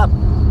 change it up.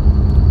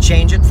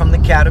 Change it from the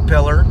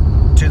caterpillar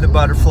to the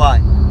butterfly.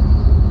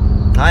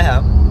 I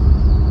have.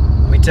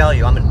 Let me tell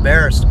you, I'm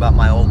embarrassed about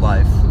my old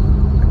life.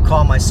 I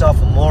call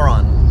myself a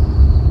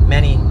moron.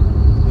 Many,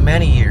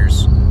 many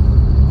years.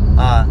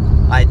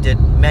 I did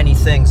many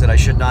things that I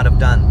should not have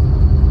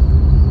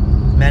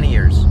done. Many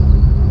years.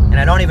 And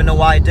I don't even know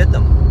why I did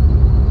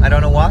them. I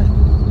don't know why.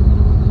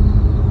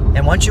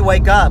 And once you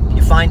wake up,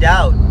 you find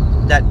out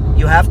that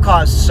you have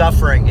caused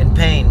suffering and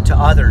pain to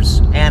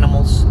others,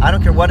 animals, I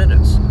don't care what it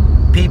is,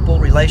 people,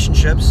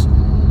 relationships,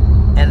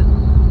 and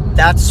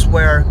that's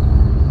where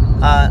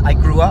I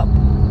grew up.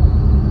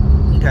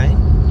 Okay?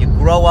 You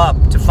grow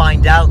up to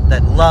find out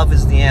that love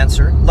is the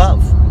answer.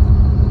 Love.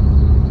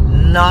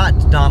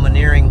 Not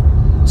domineering,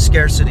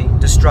 scarcity,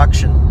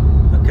 destruction.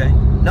 Okay?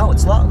 No,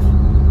 it's love.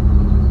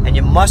 And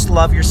you must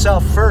love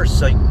yourself first.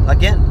 So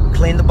again,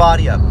 clean the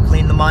body up,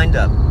 clean the mind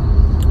up,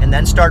 and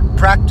then start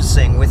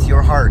practicing with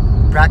your heart,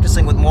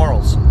 practicing with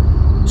morals.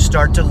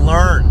 Start to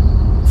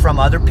learn from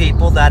other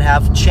people that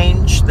have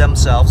changed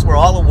themselves. We're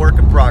all a work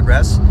in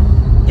progress.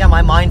 Yeah,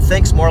 my mind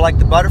thinks more like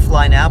the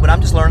butterfly now, but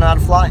I'm just learning how to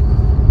fly.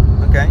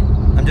 Okay?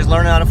 I'm just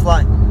learning how to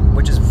fly,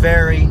 which is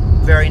very,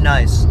 very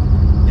nice.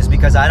 Is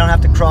because I don't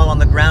have to crawl on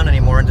the ground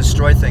anymore and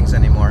destroy things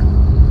anymore.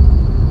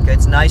 Okay,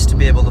 it's nice to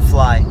be able to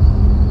fly.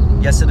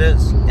 Yes, it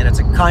is. And it's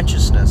a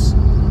consciousness.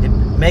 It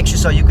makes you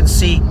so you can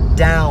see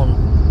down.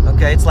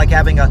 Okay, it's like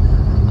having a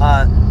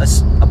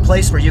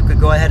place where you could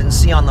go ahead and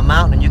see on the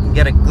mountain and you can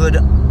get a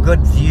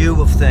good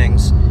view of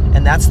things.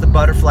 And that's the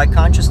butterfly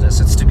consciousness.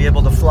 It's to be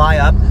able to fly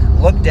up,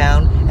 look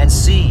down, and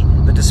see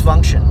the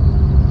dysfunction.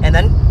 And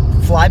then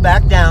fly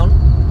back down,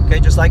 okay,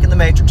 just like in the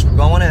Matrix, we're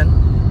going in,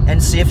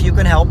 and see if you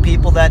can help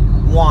people that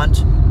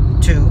want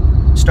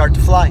to start to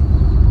fly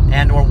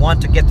and or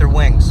want to get their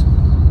wings.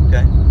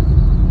 Okay?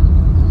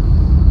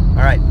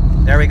 All right,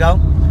 there we go.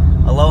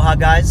 Aloha,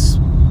 guys.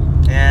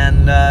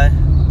 And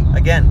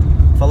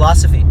again,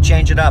 philosophy,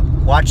 change it up.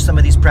 Watch some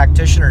of these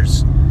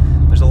practitioners.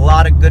 There's a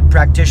lot of good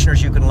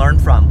practitioners you can learn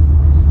from.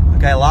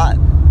 Okay, a lot.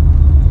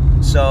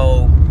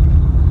 So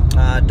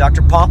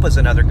Dr. Pompa is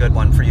another good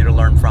one for you to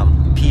learn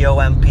from.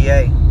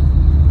 P-O-M-P-A.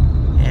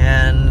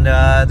 And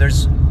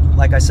there's,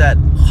 like I said,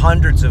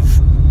 hundreds of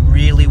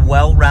really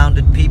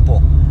well-rounded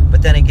people.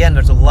 But then again,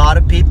 there's a lot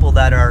of people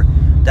that are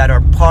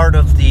part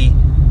of the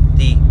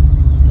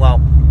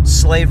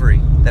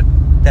slavery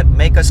that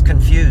make us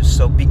confused.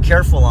 So be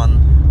careful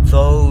on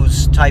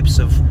those types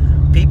of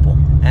people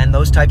and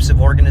those types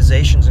of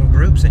organizations and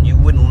groups, and you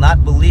would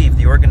not believe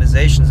the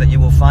organizations that you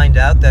will find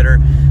out that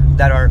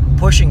are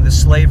pushing the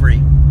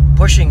slavery,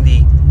 pushing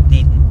the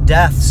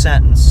death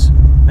sentence.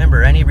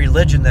 Remember, any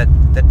religion that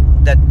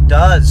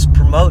does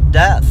promote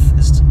death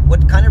is,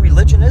 what kind of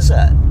religion is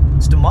that?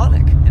 It's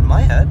demonic in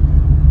my head.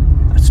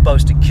 Not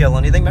supposed to kill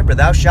anything. Remember,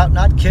 thou shalt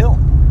not kill.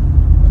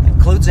 It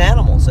includes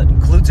animals. It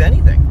includes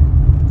anything.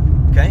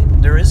 Okay?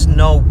 There is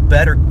no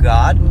better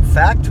God. In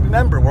fact,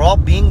 remember, we're all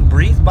being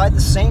breathed by the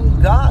same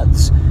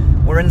gods.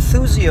 We're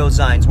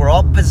enthusiozynes. We're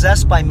all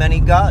possessed by many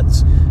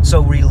gods.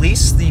 So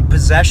release the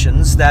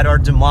possessions that are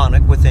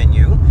demonic within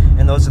you,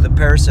 and those are the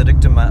parasitic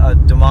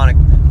demonic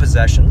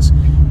possessions,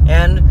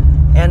 and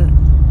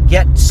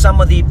get some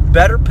of the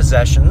better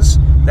possessions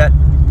that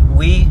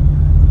we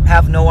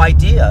have no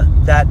idea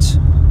that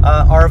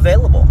are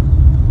available.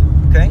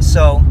 Okay,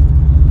 so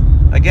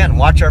again,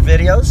 watch our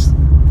videos.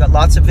 Got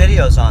lots of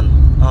videos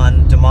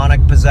on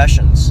demonic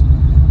possessions,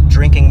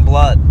 drinking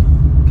blood,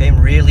 okay,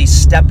 and really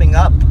stepping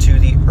up to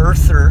the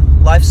earther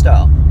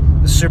lifestyle,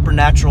 the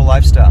supernatural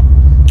lifestyle.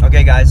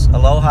 Okay, guys,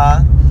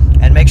 aloha,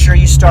 and make sure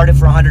you start it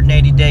for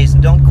 180 days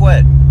and don't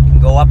quit. You can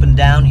go up and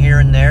down here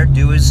and there,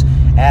 do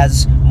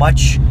as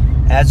much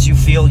as you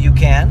feel you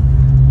can,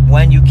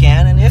 when you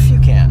can, and if you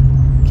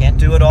can. Can't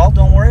do it all,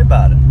 don't worry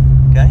about it,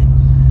 okay?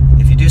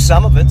 If you do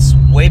some of it, it's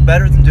way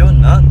better than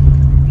doing none.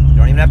 You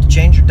don't even have to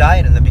change your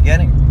diet in the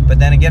beginning. But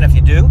then again, if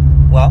you do,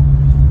 well,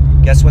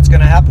 guess what's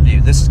going to happen to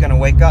you? This is going to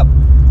wake up.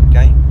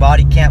 Okay?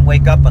 Body can't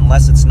wake up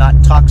unless it's not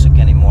toxic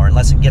anymore,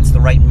 unless it gets the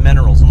right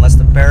minerals, unless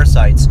the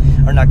parasites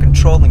are not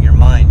controlling your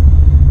mind.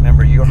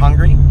 Remember, you're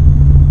hungry?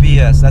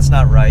 BS, that's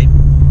not right.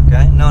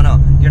 Okay? No,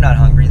 you're not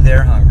hungry,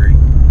 they're hungry.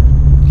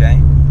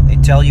 Okay?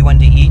 They tell you when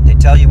to eat, they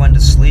tell you when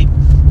to sleep,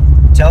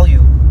 tell you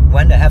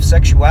when to have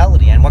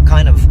sexuality and what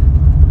kind of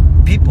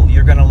people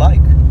you're going to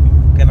like.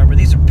 Okay, remember,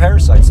 these are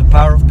parasites. The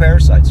power of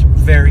parasites.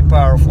 Very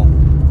powerful.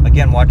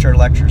 Again, watch our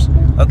lectures.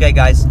 Okay,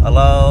 guys.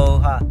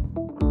 Aloha.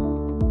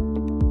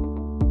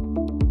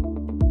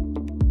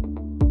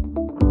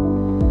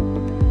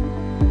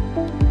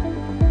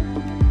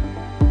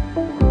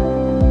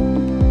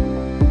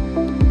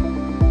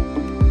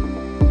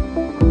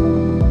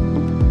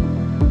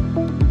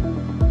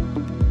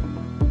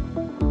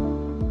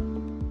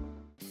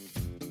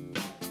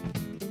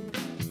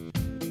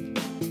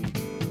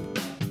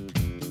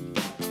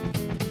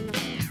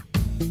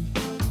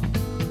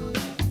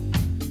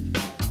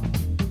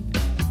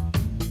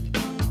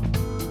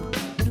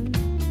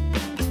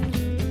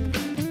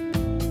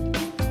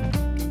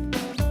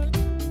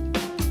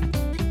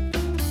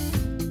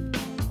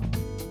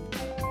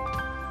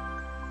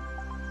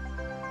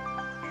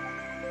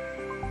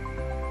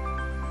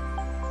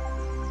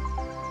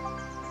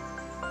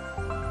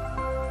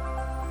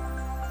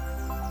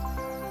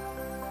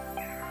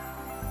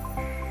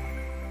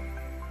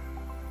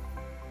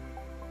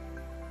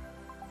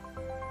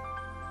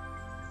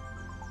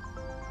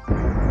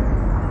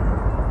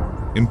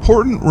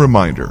 Important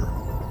reminder: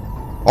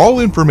 all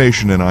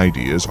information and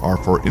ideas are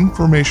for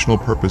informational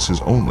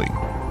purposes only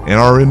and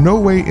are in no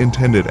way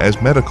intended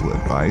as medical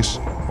advice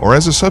or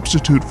as a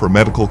substitute for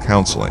medical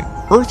counseling.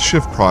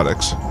 Earthshift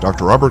Products,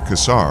 Dr. Robert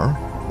Cassar,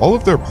 all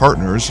of their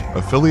partners,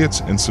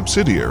 affiliates, and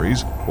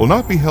subsidiaries will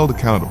not be held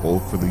accountable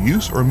for the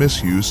use or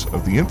misuse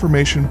of the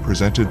information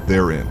presented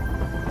therein.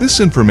 This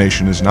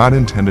information is not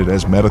intended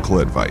as medical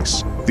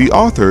advice. The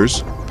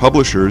authors,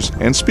 publishers,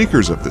 and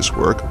speakers of this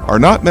work are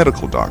not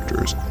medical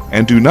doctors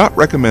and do not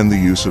recommend the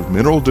use of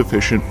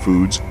mineral-deficient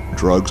foods,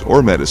 drugs,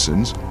 or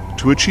medicines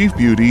to achieve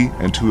beauty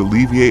and to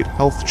alleviate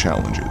health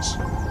challenges.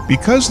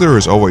 Because there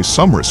is always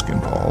some risk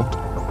involved,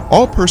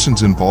 all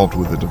persons involved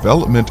with the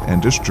development and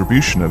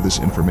distribution of this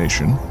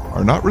information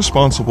are not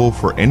responsible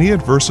for any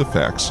adverse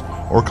effects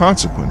or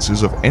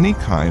consequences of any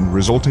kind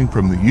resulting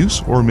from the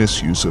use or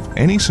misuse of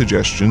any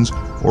suggestions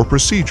or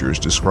procedures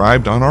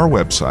described on our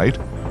website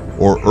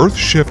or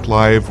Earthshift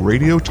Live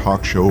radio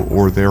talk show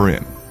or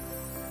therein.